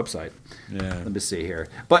Sabbath website. Yeah. Let me see here.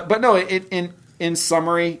 But no, in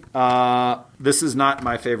summary, this is not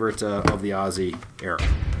my favorite of the Ozzy era.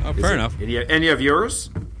 Oh, fair enough. Any of yours?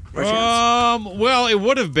 Well, it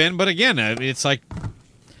would have been, but again, it's like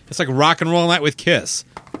Rock and Roll Night with Kiss.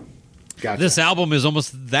 Gotcha. This album is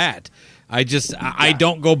almost that. I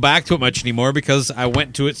don't go back to it much anymore because I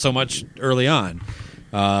went to it so much early on.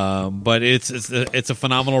 But it's a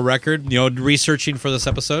phenomenal record. You know, researching for this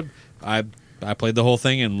episode, I played the whole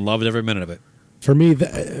thing and loved every minute of it. For me,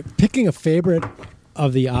 picking a favorite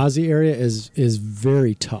of the Ozzy area is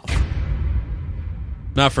very tough.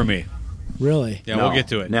 Not for me. Really? Yeah, we'll get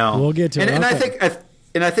to it. No, we'll get to it. And Okay.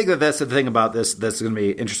 I think that's the thing about this that's going to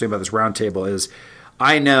be interesting about this roundtable is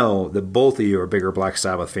I know that both of you are bigger Black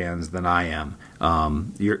Sabbath fans than I am.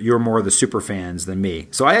 You're more the super fans than me.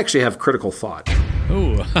 So I actually have critical thought.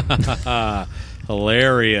 Ooh,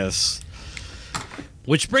 hilarious.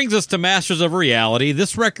 Which brings us to Masters of Reality.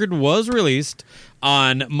 This record was released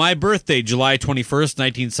on my birthday, July 21st,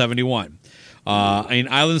 1971. In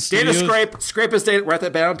Island Studios. Data scrape his data. Write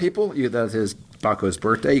that down, people. That is Baco's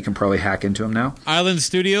birthday. You can probably hack into him now. Island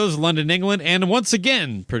Studios, London, England, and once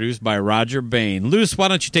again produced by Roger Bain. Luce, why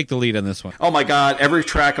don't you take the lead on this one? Oh my God! Every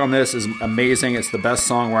track on this is amazing. It's the best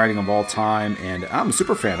songwriting of all time, and I'm a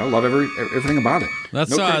super fan. I love everything about it.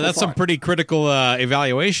 That's some pretty critical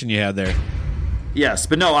evaluation you had there. Yes,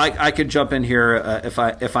 but no, I can jump in here if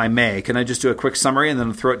I may. Can I just do a quick summary and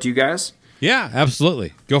then throw it to you guys? Yeah,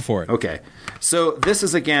 absolutely. Go for it. Okay. So this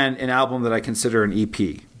is, again, an album that I consider an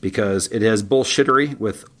EP because it has bullshittery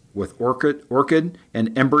with Orchid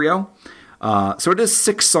and Embryo. So it is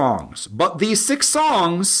 6 songs. But these 6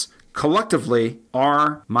 songs collectively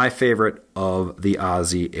are my favorite of the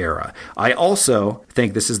Ozzy era. I also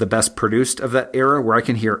think this is the best produced of that era where I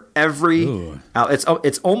can hear every...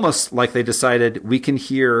 It's almost like they decided we can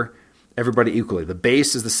hear everybody equally. The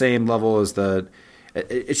bass is the same level as the...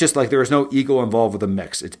 It's just like there is no ego involved with the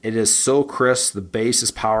mix. It is so crisp. The bass is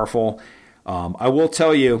powerful. I'll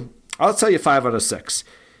tell you 5 out of 6.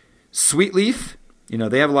 Sweet Leaf,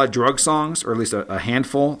 they have a lot of drug songs, or at least a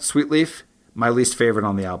handful. Sweet Leaf, my least favorite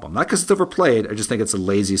on the album. Not because it's overplayed. I just think it's a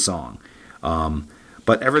lazy song.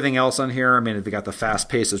 But everything else on here, they got the fast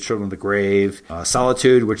pace of Children of the Grave,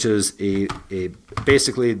 Solitude, which is a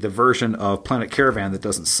basically the version of Planet Caravan that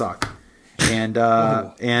doesn't suck. And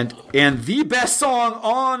the best song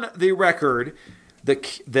on the record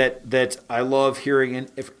that I love hearing,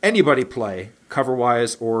 if anybody play cover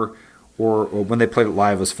wise or when they played it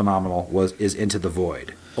live was phenomenal, is Into the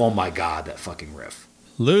Void. Oh my God, that fucking riff.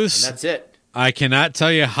 Luce, and that's it. I cannot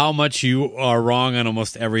tell you how much you are wrong on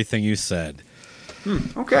almost everything you said.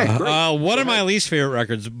 Okay, great. One of my least favorite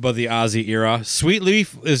records of the Ozzy era, Sweet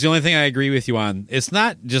Leaf, is the only thing I agree with you on. It's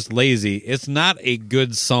not just lazy. It's not a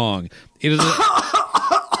good song. It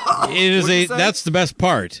is. That's the best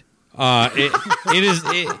part.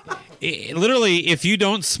 Literally, if you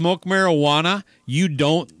don't smoke marijuana, you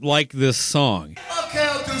don't like this song. Okay,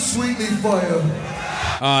 I'll do Sweet Leaf for you.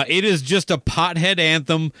 It is just a pothead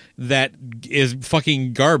anthem that is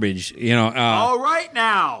fucking garbage, All right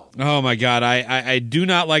now. Oh my God, I do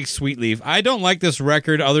not like Sweet Leaf. I don't like this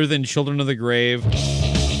record other than Children of the Grave.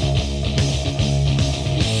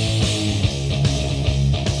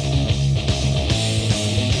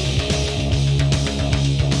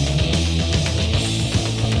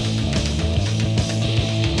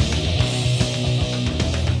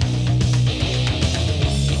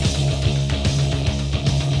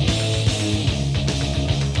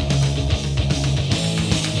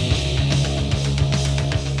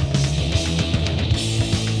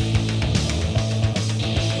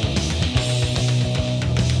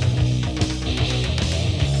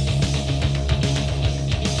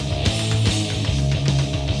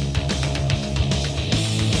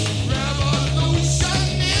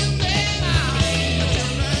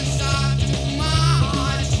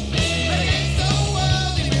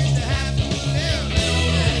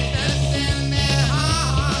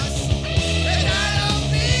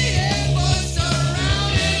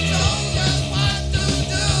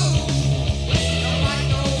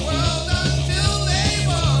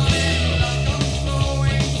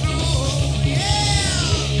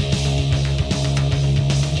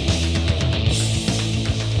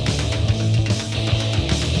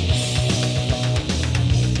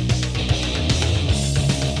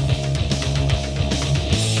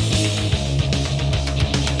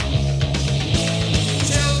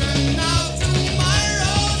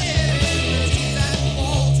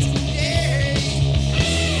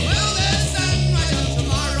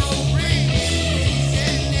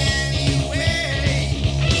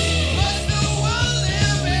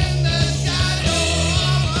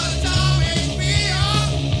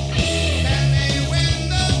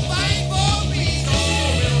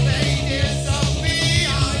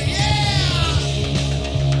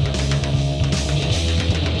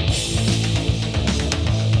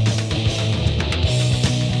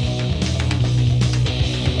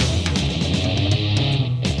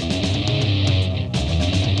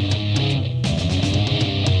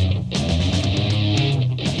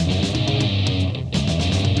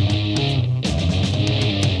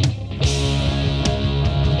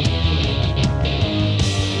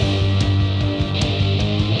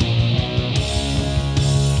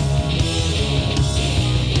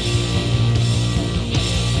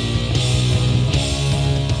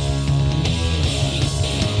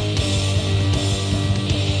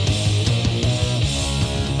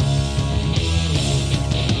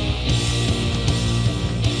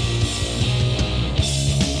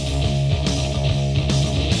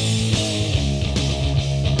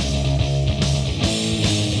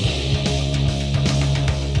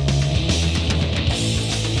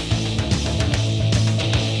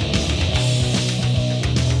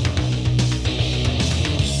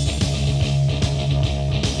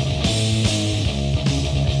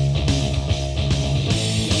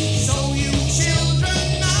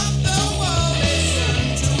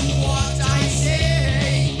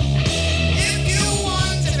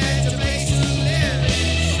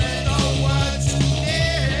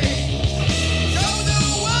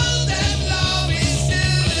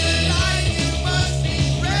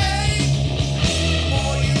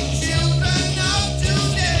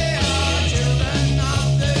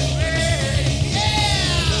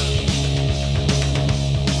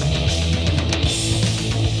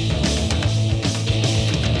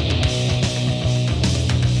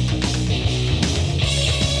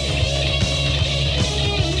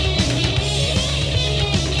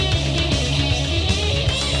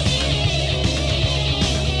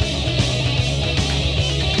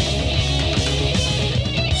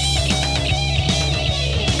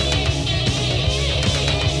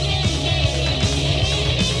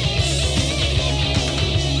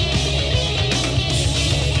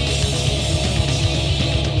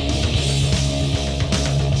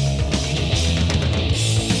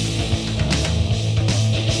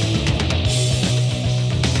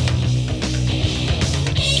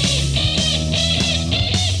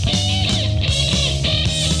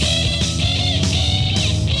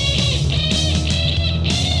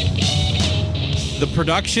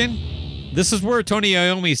 production, this is where Tony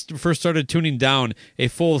Iommi first started tuning down a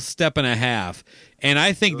full step and a half. And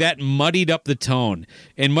I think that muddied up the tone.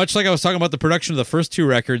 And much like I was talking about the production of the first two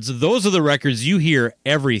records, those are the records you hear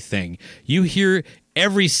everything. You hear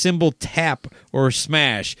every cymbal tap or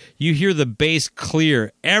smash. You hear the bass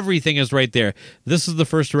clear. Everything is right there. This is the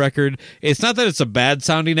first record. It's not that it's a bad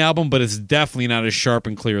sounding album, but it's definitely not as sharp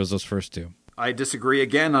and clear as those first two. I disagree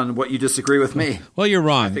again on what you disagree with me. Well, you're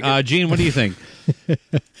wrong. Gene, what do you think?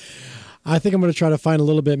 I think I'm going to try to find a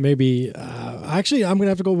little bit, maybe. Actually, I'm going to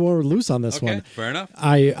have to go more loose on this one. Okay, fair enough.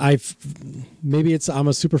 Maybe I'm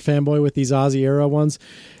a super fanboy with these Ozzy era ones.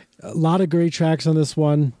 A lot of great tracks on this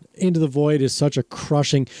one. Into the Void is such a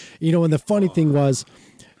crushing, and the funny thing was,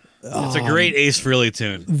 it's a great Ace Frehley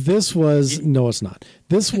tune. No, it's not.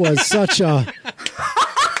 This was such a.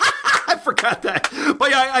 I forgot that.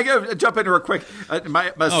 But yeah, I got to jump in real quick.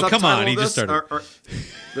 My come on. He just started.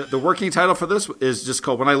 The working title for this is just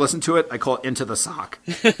called, when I listen to it, I call it Into the Sock.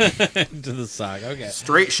 Into the Sock, okay.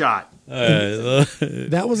 Straight shot.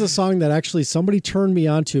 That was a song that actually somebody turned me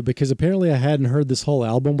on to, because apparently I hadn't heard this whole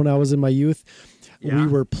album when I was in my youth. Yeah. We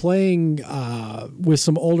were playing with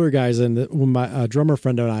some older guys, and my drummer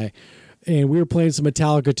friend and I, and we were playing some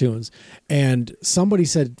Metallica tunes. And somebody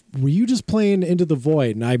said, "Were you just playing Into the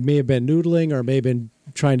Void?" And I may have been noodling, or may have been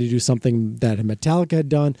trying to do something that Metallica had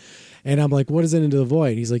done. And I'm like, "What is it, Into the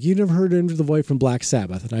Void?" He's like, "You never heard Into the Void from Black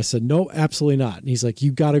Sabbath?" And I said, "No, absolutely not." And he's like,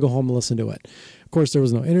 "You got to go home and listen to it." Of course, there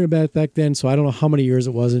was no internet back then, so I don't know how many years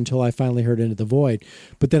it was until I finally heard Into the Void.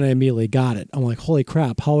 But then I immediately got it. I'm like, holy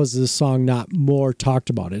crap, how is this song not more talked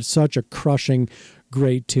about? It's such a crushing,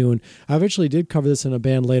 great tune. I eventually did cover this in a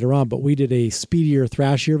band later on, but we did a speedier,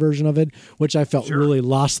 thrashier version of it, which I felt really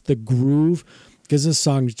lost the groove, because this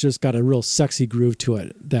song's just got a real sexy groove to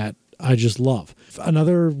it that I just love.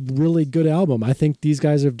 Another really good album. I think these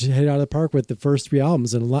guys have hit out of the park with the first three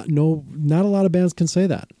albums, and not a lot of bands can say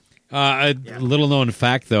that. A little known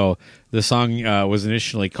fact, though, the song was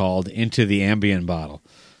initially called Into the Ambien Bottle.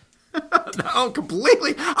 No,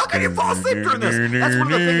 completely. How can you fall asleep during this? That's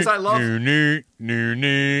one of the things I love.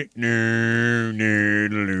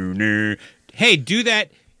 Hey, do that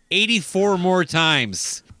 84 more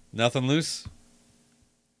times. Nothing loose?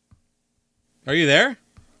 Are you there?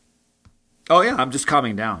 Oh, yeah, I'm just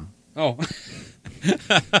calming down. Oh.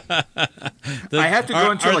 I have to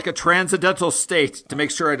go into like a transcendental state to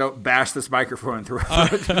make sure I don't bash this microphone through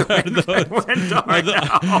the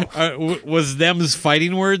window. Was them's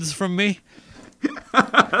fighting words from me?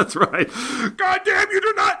 That's right. God damn,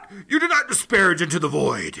 you do not disparage Into the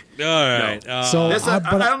Void. All right. No.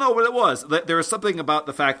 I don't know what it was. There was something about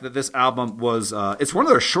the fact that this album was, it's one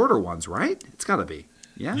of their shorter ones, right? It's got to be.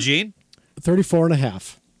 Yeah. Gene? 34 and a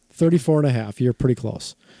half. 34 and a half. You're pretty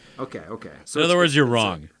close. Okay. So in other words, you're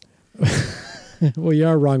wrong. Well, you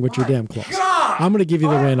are wrong, but you're damn close. God! I'm going to give you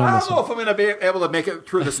the win on this one. I don't know if I'm going to be able to make it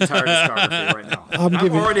through this entire discography right now. I'm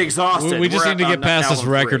already exhausted. We just need to get past this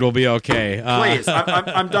record. We'll be okay. Please,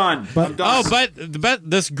 I'm done. I'm done. But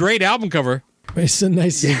this great album cover. It's a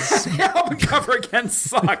nice. The album cover again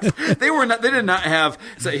sucked. They did not have.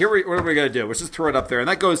 So what are we going to do? Let's just throw it up there, and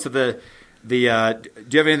that goes to the. Do you have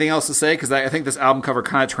anything else to say? Because I think this album cover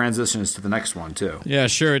kind of transitions to the next one too. Yeah,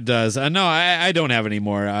 sure it does. No, I don't have any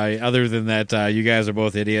more. Other than that, you guys are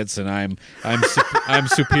both idiots, and I'm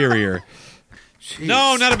superior. Jeez.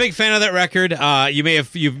 No, not a big fan of that record. You may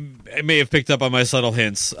have picked up on my subtle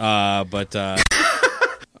hints, but all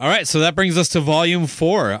right. So that brings us to Volume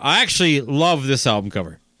 4. I actually love this album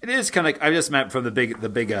cover. It is kind of. I just meant from the big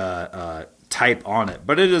type on it,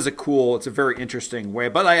 but it's a very interesting way.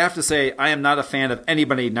 But I have to say, I am not a fan of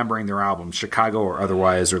anybody numbering their albums, Chicago or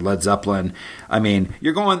otherwise, or Led Zeppelin. I mean,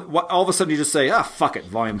 you're going, all of a sudden you just say, fuck it,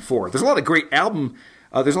 Volume 4. There's a lot of great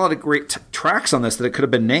there's a lot of great tracks on this that it could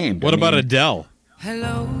have been named. What about Adele?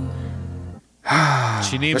 Hello.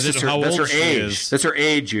 She names it how old she is. That's her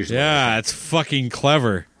age usually. Yeah, it's fucking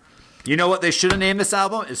clever. You know what they should have named this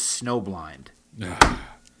album? Is Snowblind.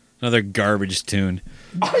 Another garbage tune.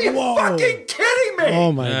 Are you fucking kidding me?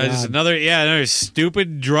 Oh my god! Just another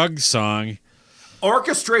stupid drug song.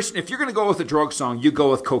 Orchestration. If you're going to go with a drug song, you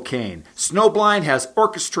go with Cocaine. Snowblind has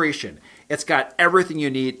orchestration. It's got everything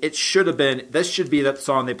you need. This should be that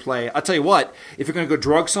song they play. I'll tell you what. If you're going to go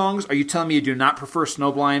drug songs, are you telling me you do not prefer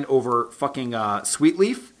Snowblind over fucking Sweet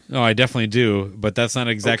Leaf? No, I definitely do, but that's not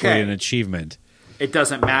exactly an achievement. It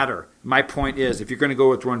doesn't matter. My point is, if you're going to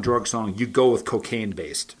go with one drug song, you go with cocaine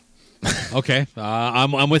based. Okay,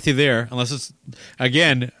 I'm with you there. Unless it's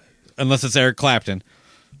Eric Clapton,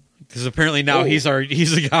 because apparently now he's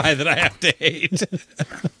the guy that I have to hate.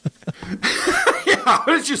 Yeah, how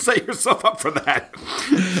did you set yourself up for that?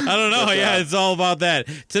 I don't know. Yeah, it's all about that.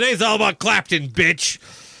 Today's all about Clapton, bitch.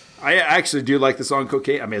 I actually do like the song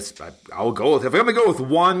Cocaine. I mean, I'll go with, if I'm going to go with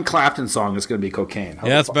one Clapton song, it's going to be Cocaine. Yeah,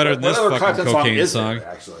 that's better than this fucking Cocaine song.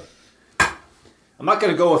 Actually, I'm not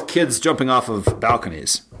going to go with kids jumping off of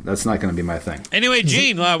balconies. That's not going to be my thing. Anyway,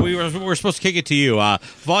 Gene, we're supposed to kick it to you.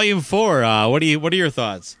 Volume 4. What are your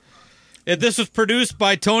thoughts? This was produced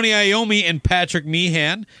by Tony Iommi and Patrick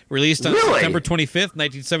Meehan, released on September 25th,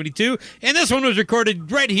 1972. And this one was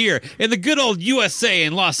recorded right here in the good old USA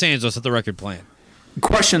in Los Angeles at the Record Plant.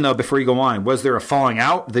 Question, though, before you go on. Was there a falling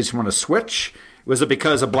out? They just want to switch? Was it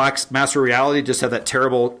because of Black Master Reality just had that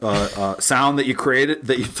terrible sound that you created,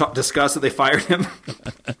 that you discussed, that they fired him?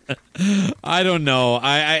 I don't know.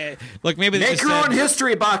 I look, maybe they Make your own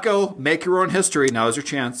history, Baco. Make your own history. Now is your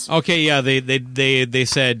chance. Okay, yeah, they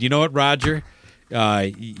said, you know what, Roger?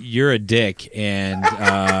 You're a dick, and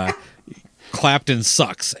Clapton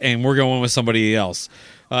sucks, and we're going with somebody else.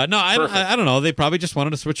 No, I don't know. They probably just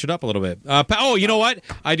wanted to switch it up a little bit. You know what?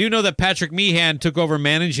 I do know that Patrick Meehan took over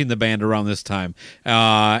managing the band around this time.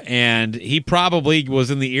 And he probably was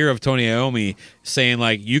in the ear of Tony Iommi saying,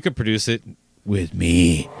 like, you could produce it with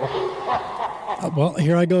me. Well,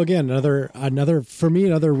 here I go again. Another for me,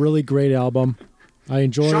 another really great album. I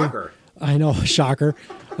enjoy. Shocker. I know, shocker.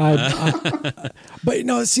 But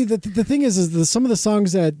no, see, the thing is some of the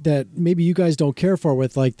songs that maybe you guys don't care for,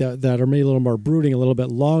 with like that are maybe a little more brooding, a little bit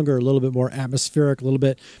longer, a little bit more atmospheric, a little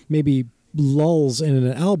bit maybe lulls in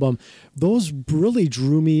an album. Those really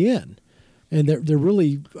drew me in, and they're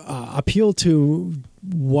really appeal to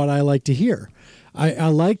what I like to hear. I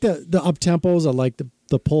like the up tempos. I like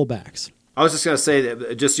the pullbacks. I was just going to say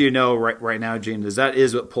that, just so you know, right now, Gene, that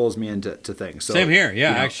is what pulls me into things. So, same here,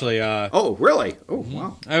 yeah, actually. Oh, really? Oh,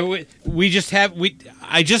 wow.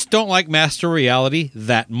 I just don't like Master Reality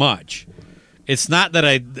that much. It's not that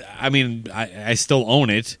I still own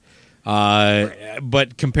it,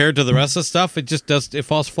 but compared to the rest of the stuff, it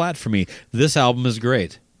falls flat for me. This album is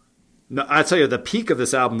great. No, I tell you, the peak of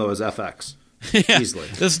this album though is FX. Yeah, easily.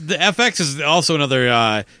 The FX is also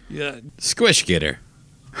another squish getter.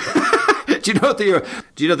 Do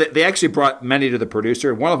you know they actually brought many to the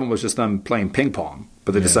producer? One of them was just them playing ping pong,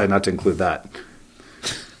 but they decided not to include that.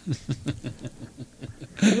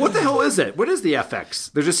 What the hell is it? What is the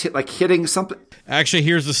FX? They're just hitting something. Actually,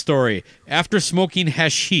 here's the story. After smoking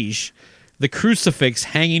hashish, the crucifix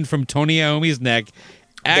hanging from Tony Iommi's neck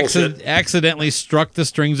accidentally struck the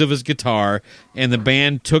strings of his guitar, and the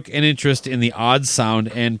band took an interest in the odd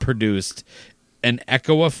sound and produced. An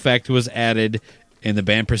echo effect was added, and the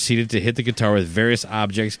band proceeded to hit the guitar with various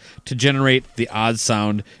objects to generate the odd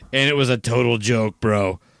sound, and it was a total joke,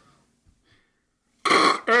 bro.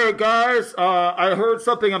 Hey, guys, I heard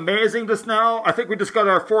something amazing just now. I think we just got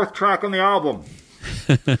our 4th track on the album.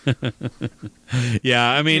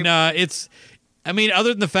 Yeah, I mean, other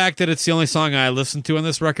than the fact that it's the only song I listen to on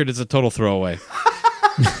this record, it's a total throwaway.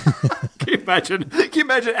 Can you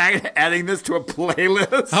imagine adding this to a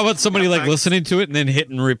playlist? How about somebody listening to it and then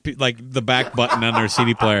hitting repeat, like the back button on their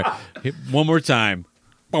CD player? Hit one more time.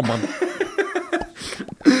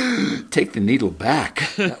 Take the needle back.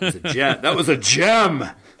 That was a gem.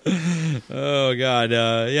 Oh God!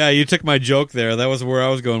 Yeah, you took my joke there. That was where I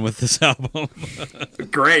was going with this album.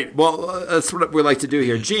 Great. Well, that's what we like to do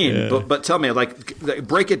here, Gene. Yeah. But tell me,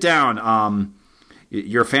 break it down.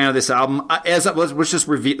 You're a fan of this album. Let's just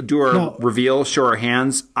reveal, show our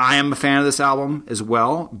hands. I am a fan of this album as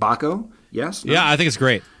well. Baco, yes? No? Yeah, I think it's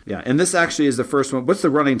great. Yeah, and this actually is the first one. What's the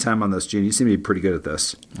running time on this, Gene? You seem to be pretty good at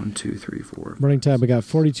this. 1, 2, 3, 4. Running time, we got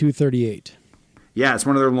 42:38. Yeah, it's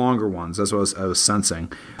one of their longer ones. That's what I was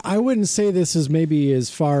sensing. I wouldn't say this is maybe as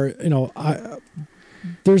far, I know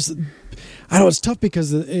it's tough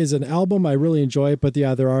because it is an album. I really enjoy it, but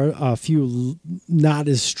yeah, there are a few not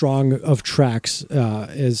as strong of tracks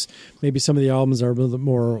as maybe some of the albums are a little bit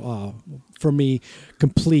more, for me,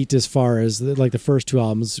 complete as far as the first 2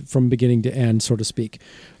 albums from beginning to end, so to speak.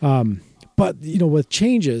 But with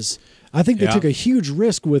Changes, I think they took a huge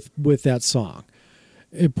risk with that song,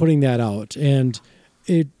 putting that out, and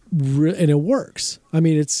it works. I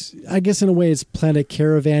mean, I guess in a way it's Planet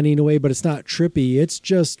Caravan-y in a way, but it's not trippy. It's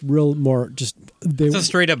just it's a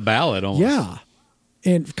straight up ballad almost. Yeah.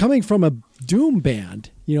 And coming from a doom band,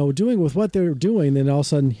 doing with what they're doing, then all of a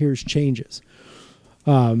sudden here's Changes.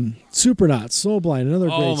 Supernaut, Soul Blind, another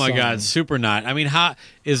great song. Oh my God, Supernaut. I mean,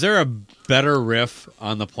 is there a better riff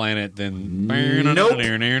on the planet than... Nope.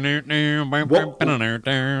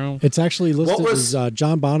 It's actually listed as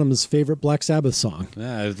John Bonham's favorite Black Sabbath song.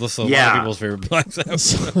 Yeah, it's listed as a lot of people's favorite Black Sabbath.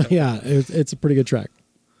 So, yeah, it's a pretty good track.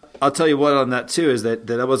 I'll tell you what on that too is that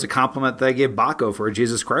was a compliment that I gave Baco for a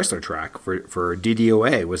Jesus Chrysler track for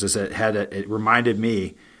DDOA. Was this it reminded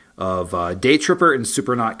me of Day Tripper and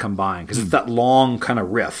Supernaut combined because it's that long kind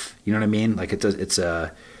of riff. You know what I mean? Like it's like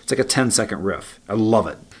a 10-second riff. I love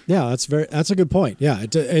it. Yeah, that's a good point. Yeah,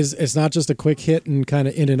 it's not just a quick hit and kind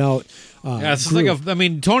of in and out. Yeah, it's like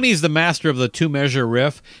Tony's the master of the 2-measure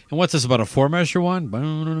riff, and what's this about a 4-measure one?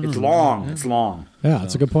 It's long. It's long. Yeah,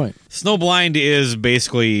 that's a good point. Snowblind is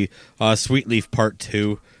basically Sweet Leaf Part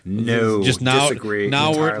 2. No, just now. Disagree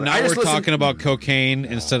now entirely. we're talking about cocaine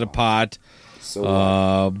instead of pot.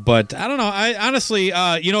 So, but I don't know. I honestly,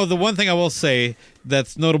 the one thing I will say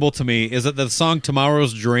that's notable to me is that the song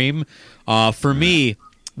 "Tomorrow's Dream," for me.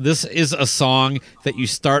 This is a song that you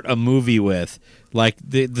start a movie with. Like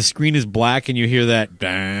the screen is black and you hear that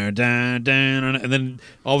dun, dun, dun, and then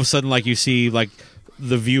all of a sudden like you see like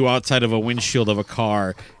the view outside of a windshield of a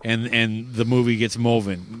car and the movie gets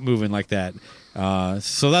moving like that.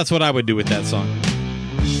 So that's what I would do with that song.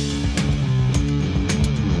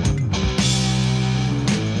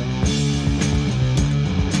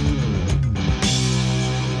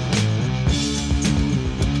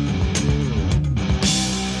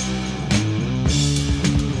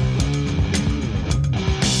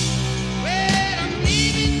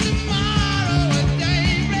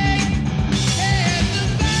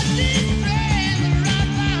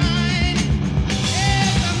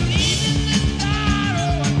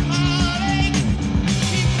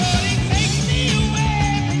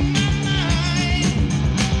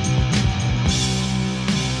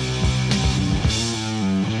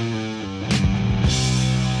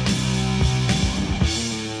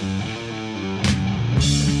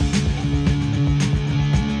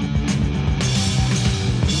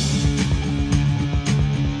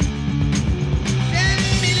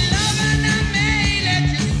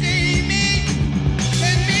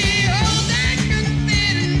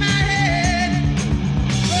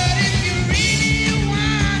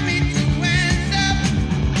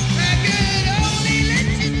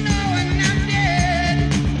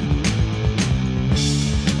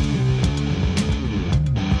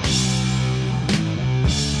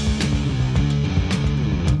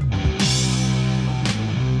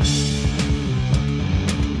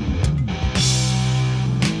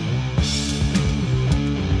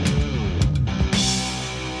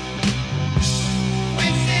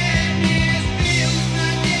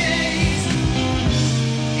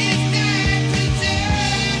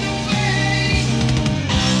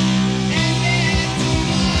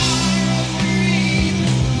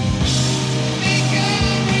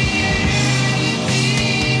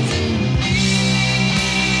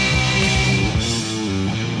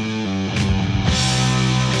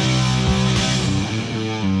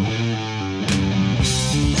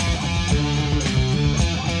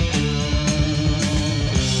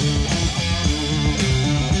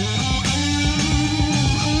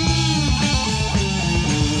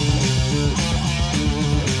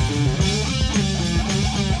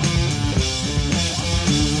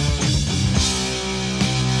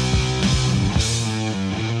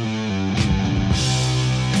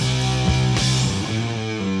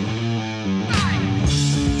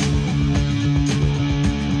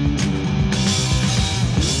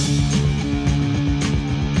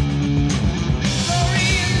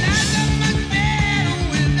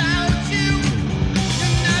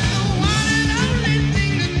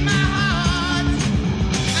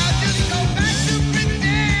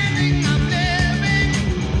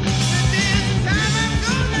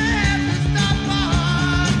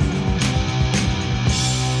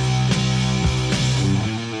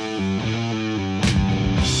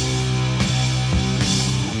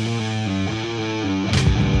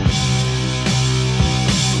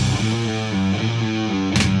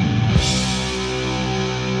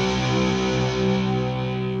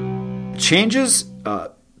 Changes,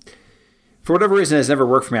 for whatever reason, has never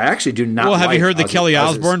worked for me. I actually do not. Well, have you heard the Ozzy, Kelly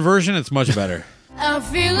Osbourne version? It's much better. I'm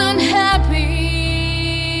feeling happy.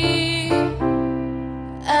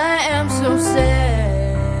 I am so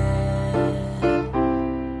sad.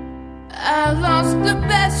 I lost the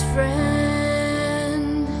best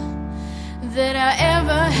friend that I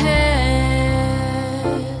ever had.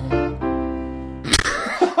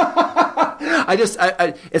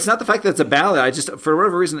 It's not the fact that it's a ballad. I just, for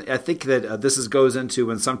whatever reason, I think that this goes into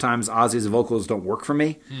when sometimes Ozzy's vocals don't work for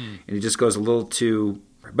me, and he just goes a little too.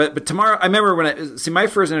 But tomorrow, I remember when my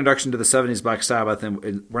first introduction to the 70s Black Sabbath,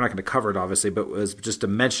 and we're not going to cover it obviously, but was just to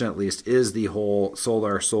mention at least, is the whole Soul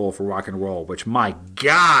Our Soul for rock and roll, which my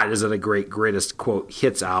God, is it a greatest quote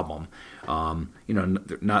hits album.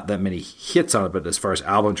 Not that many hits on it, but as far as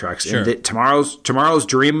album tracks, Sure. and Tomorrow's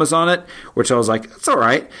Dream was on it, which I was like, it's all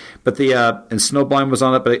right. But and Snowblind was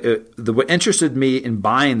on it. But what interested me in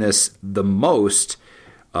buying this the most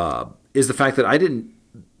is the fact that I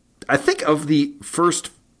think of the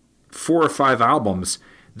first 4 or 5 albums,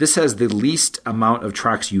 this has the least amount of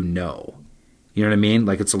tracks You know what I mean?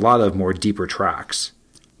 Like, it's a lot of more deeper tracks.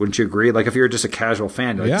 Wouldn't you agree? Like, if you're just a casual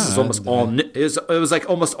fan, like, this is almost all new. It was like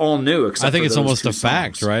almost all new. Except I think for it's those almost 2 a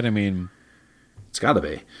fact, songs. right? I mean, it's got to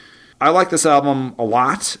be. I like this album a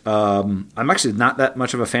lot. I'm actually not that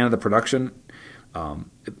much of a fan of the production.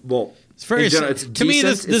 it's very it's to me.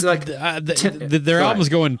 Their albums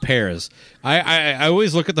go in pairs. I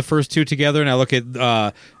always look at the first 2 together, and I look at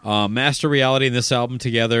Master Reality and this album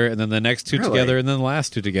together, and then the next 2 together, and then the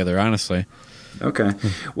last 2 together. Honestly. Okay.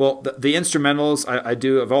 Well, the instrumentals,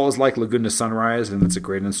 I've always liked Laguna Sunrise, and it's a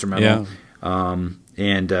great instrumental. Yeah.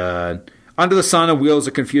 And Under the Sun and Wheels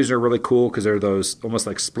of Confusion are really cool because they're those almost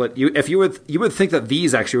like split. You would think that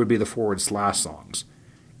these actually would be the forward/slash songs,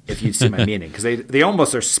 if you'd see my meaning, because they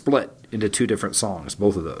almost are split into 2 different songs,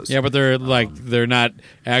 both of those. Yeah, but they're not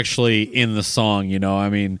actually in the song. I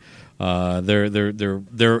mean,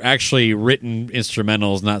 they're actually written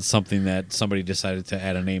instrumentals, not something that somebody decided to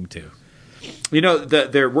add a name to.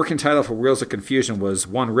 Their working title for Wheels of Confusion was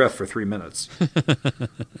one riff for 3 minutes.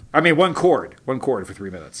 I mean, one chord for 3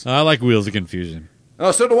 minutes. I like Wheels of Confusion.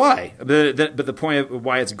 Oh, so do I. But the point of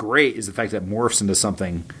why it's great is the fact that it morphs into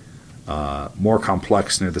something more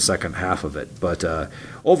complex near the second half of it. But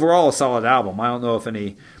overall, a solid album. I don't know if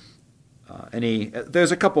any.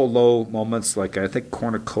 There's a couple low moments, like I think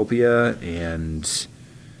Cornucopia and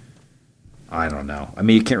I don't know. I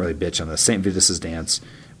mean, you can't really bitch on this. St. Vitus's Dance.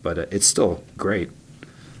 But it's still great.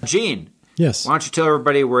 Gene. Yes. Why don't you tell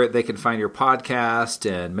everybody where they can find your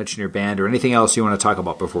podcast and mention your band or anything else you want to talk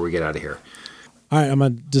about before we get out of here? All right. I'm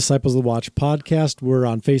on Disciples of the Watch podcast. We're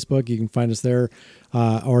on Facebook. You can find us there.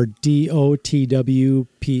 Or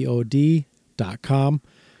dotwpod.com.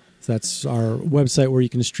 So that's our website where you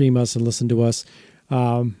can stream us and listen to us.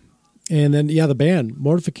 And then, the band,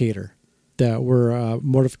 Mortificator. That we're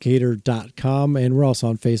mortificator.com, and we're also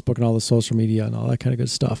on Facebook and all the social media and all that kind of good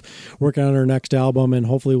stuff. Working on our next album, and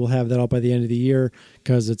hopefully we'll have that out by the end of the year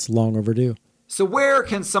because it's long overdue. So where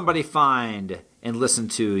can somebody find and listen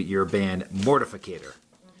to your band Mortificator?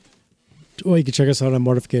 Well, you can check us out on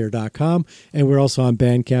mortificator.com, and we're also on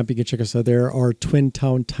Bandcamp. You can check us out there, or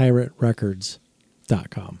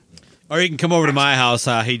twintowntyranrecords.com. Or you can come over to my house.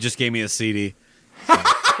 He just gave me a CD.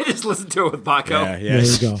 I just listened to it with Baco. Yeah. There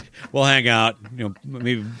you go. We'll hang out.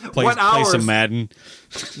 Maybe play some Madden.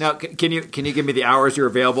 Now, can you give me the hours you're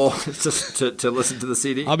available to listen to the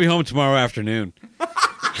CD? I'll be home tomorrow afternoon.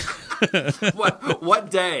 What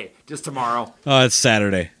day? Just tomorrow? Oh, it's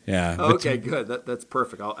Saturday. Yeah. Okay, good. That's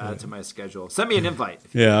perfect. I'll add it to my schedule. Send me an invite.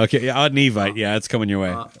 Yeah. Okay. Yeah, an Evite. Yeah, it's coming your way.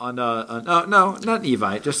 No, not an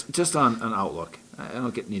Evite. Just on Outlook. I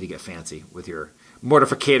don't need to get fancy with your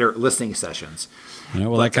Mortificator listening sessions. Yeah,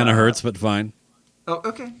 well, that kind of hurts, but fine. Oh,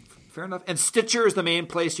 okay. Fair enough. And Stitcher is the main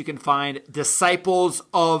place you can find Disciples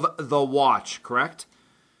of the Watch, correct?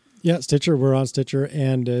 Yeah, Stitcher. We're on Stitcher,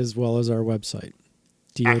 and as well as our website,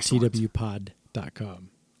 dotwpod.com.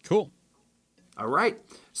 Cool. All right.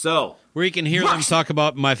 So where you can hear them talk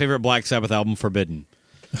about my favorite Black Sabbath album, Forbidden.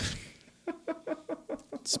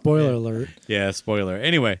 Spoiler alert. Yeah, spoiler.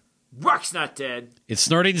 Anyway. Rock's not dead. It's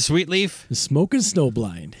Snorting Sweetleaf. Smoking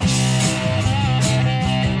Snowblind.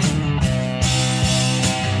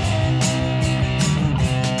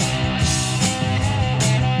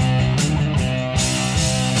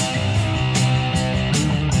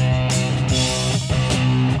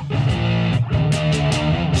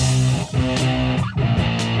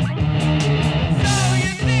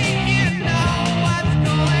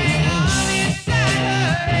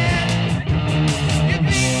 You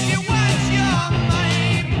think you was your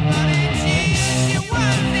mind, but it's you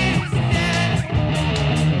was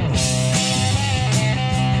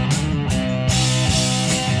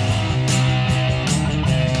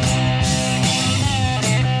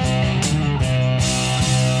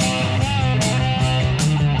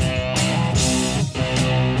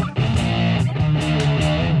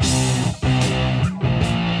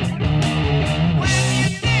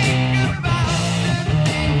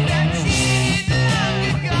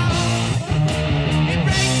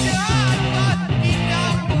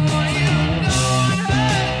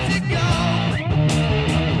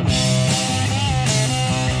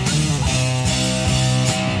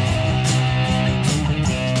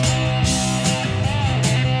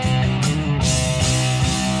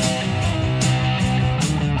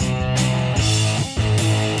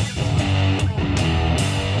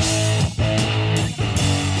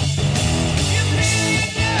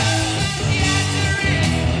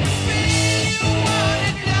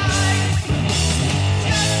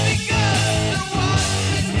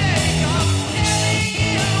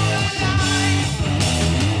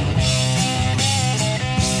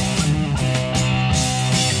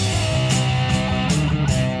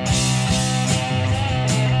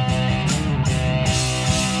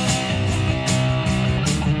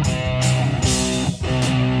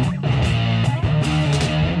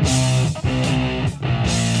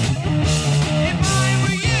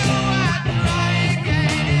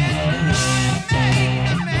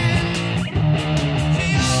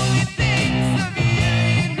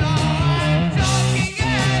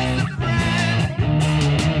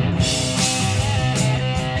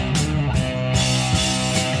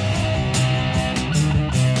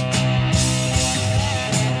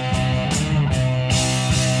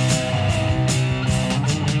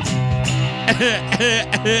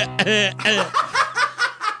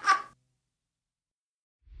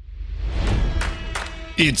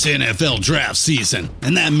It's NFL draft season,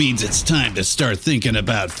 and that means it's time to start thinking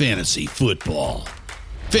about fantasy football.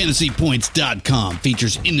 FantasyPoints.com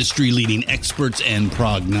features industry-leading experts and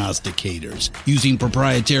prognosticators using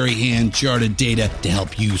proprietary hand-charted data to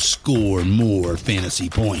help you score more fantasy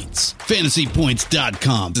points.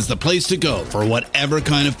 FantasyPoints.com is the place to go for whatever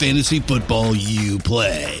kind of fantasy football you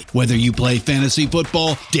play. Whether you play fantasy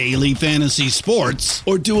football, daily fantasy sports,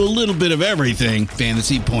 or do a little bit of everything,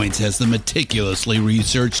 Fantasy Points has the meticulously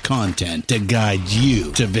researched content to guide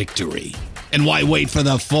you to victory. And why wait for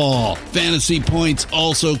the fall? Fantasy Points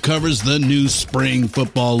also covers the new spring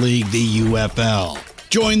football league, the UFL.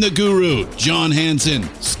 Join the guru, John Hansen,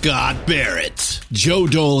 Scott Barrett, Joe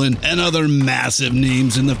Dolan, and other massive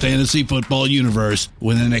names in the fantasy football universe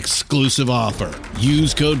with an exclusive offer.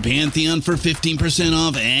 Use code Pantheon for 15%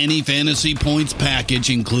 off any Fantasy Points package,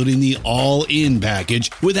 including the all-in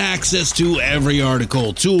package, with access to every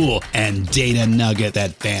article, tool, and data nugget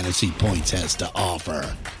that Fantasy Points has to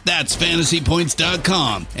offer. That's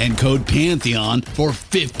FantasyPoints.com and code Pantheon for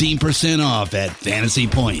 15% off at Fantasy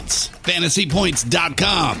Points.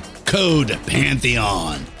 FantasyPoints.com, code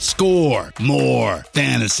Pantheon. Score more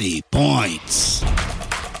fantasy points.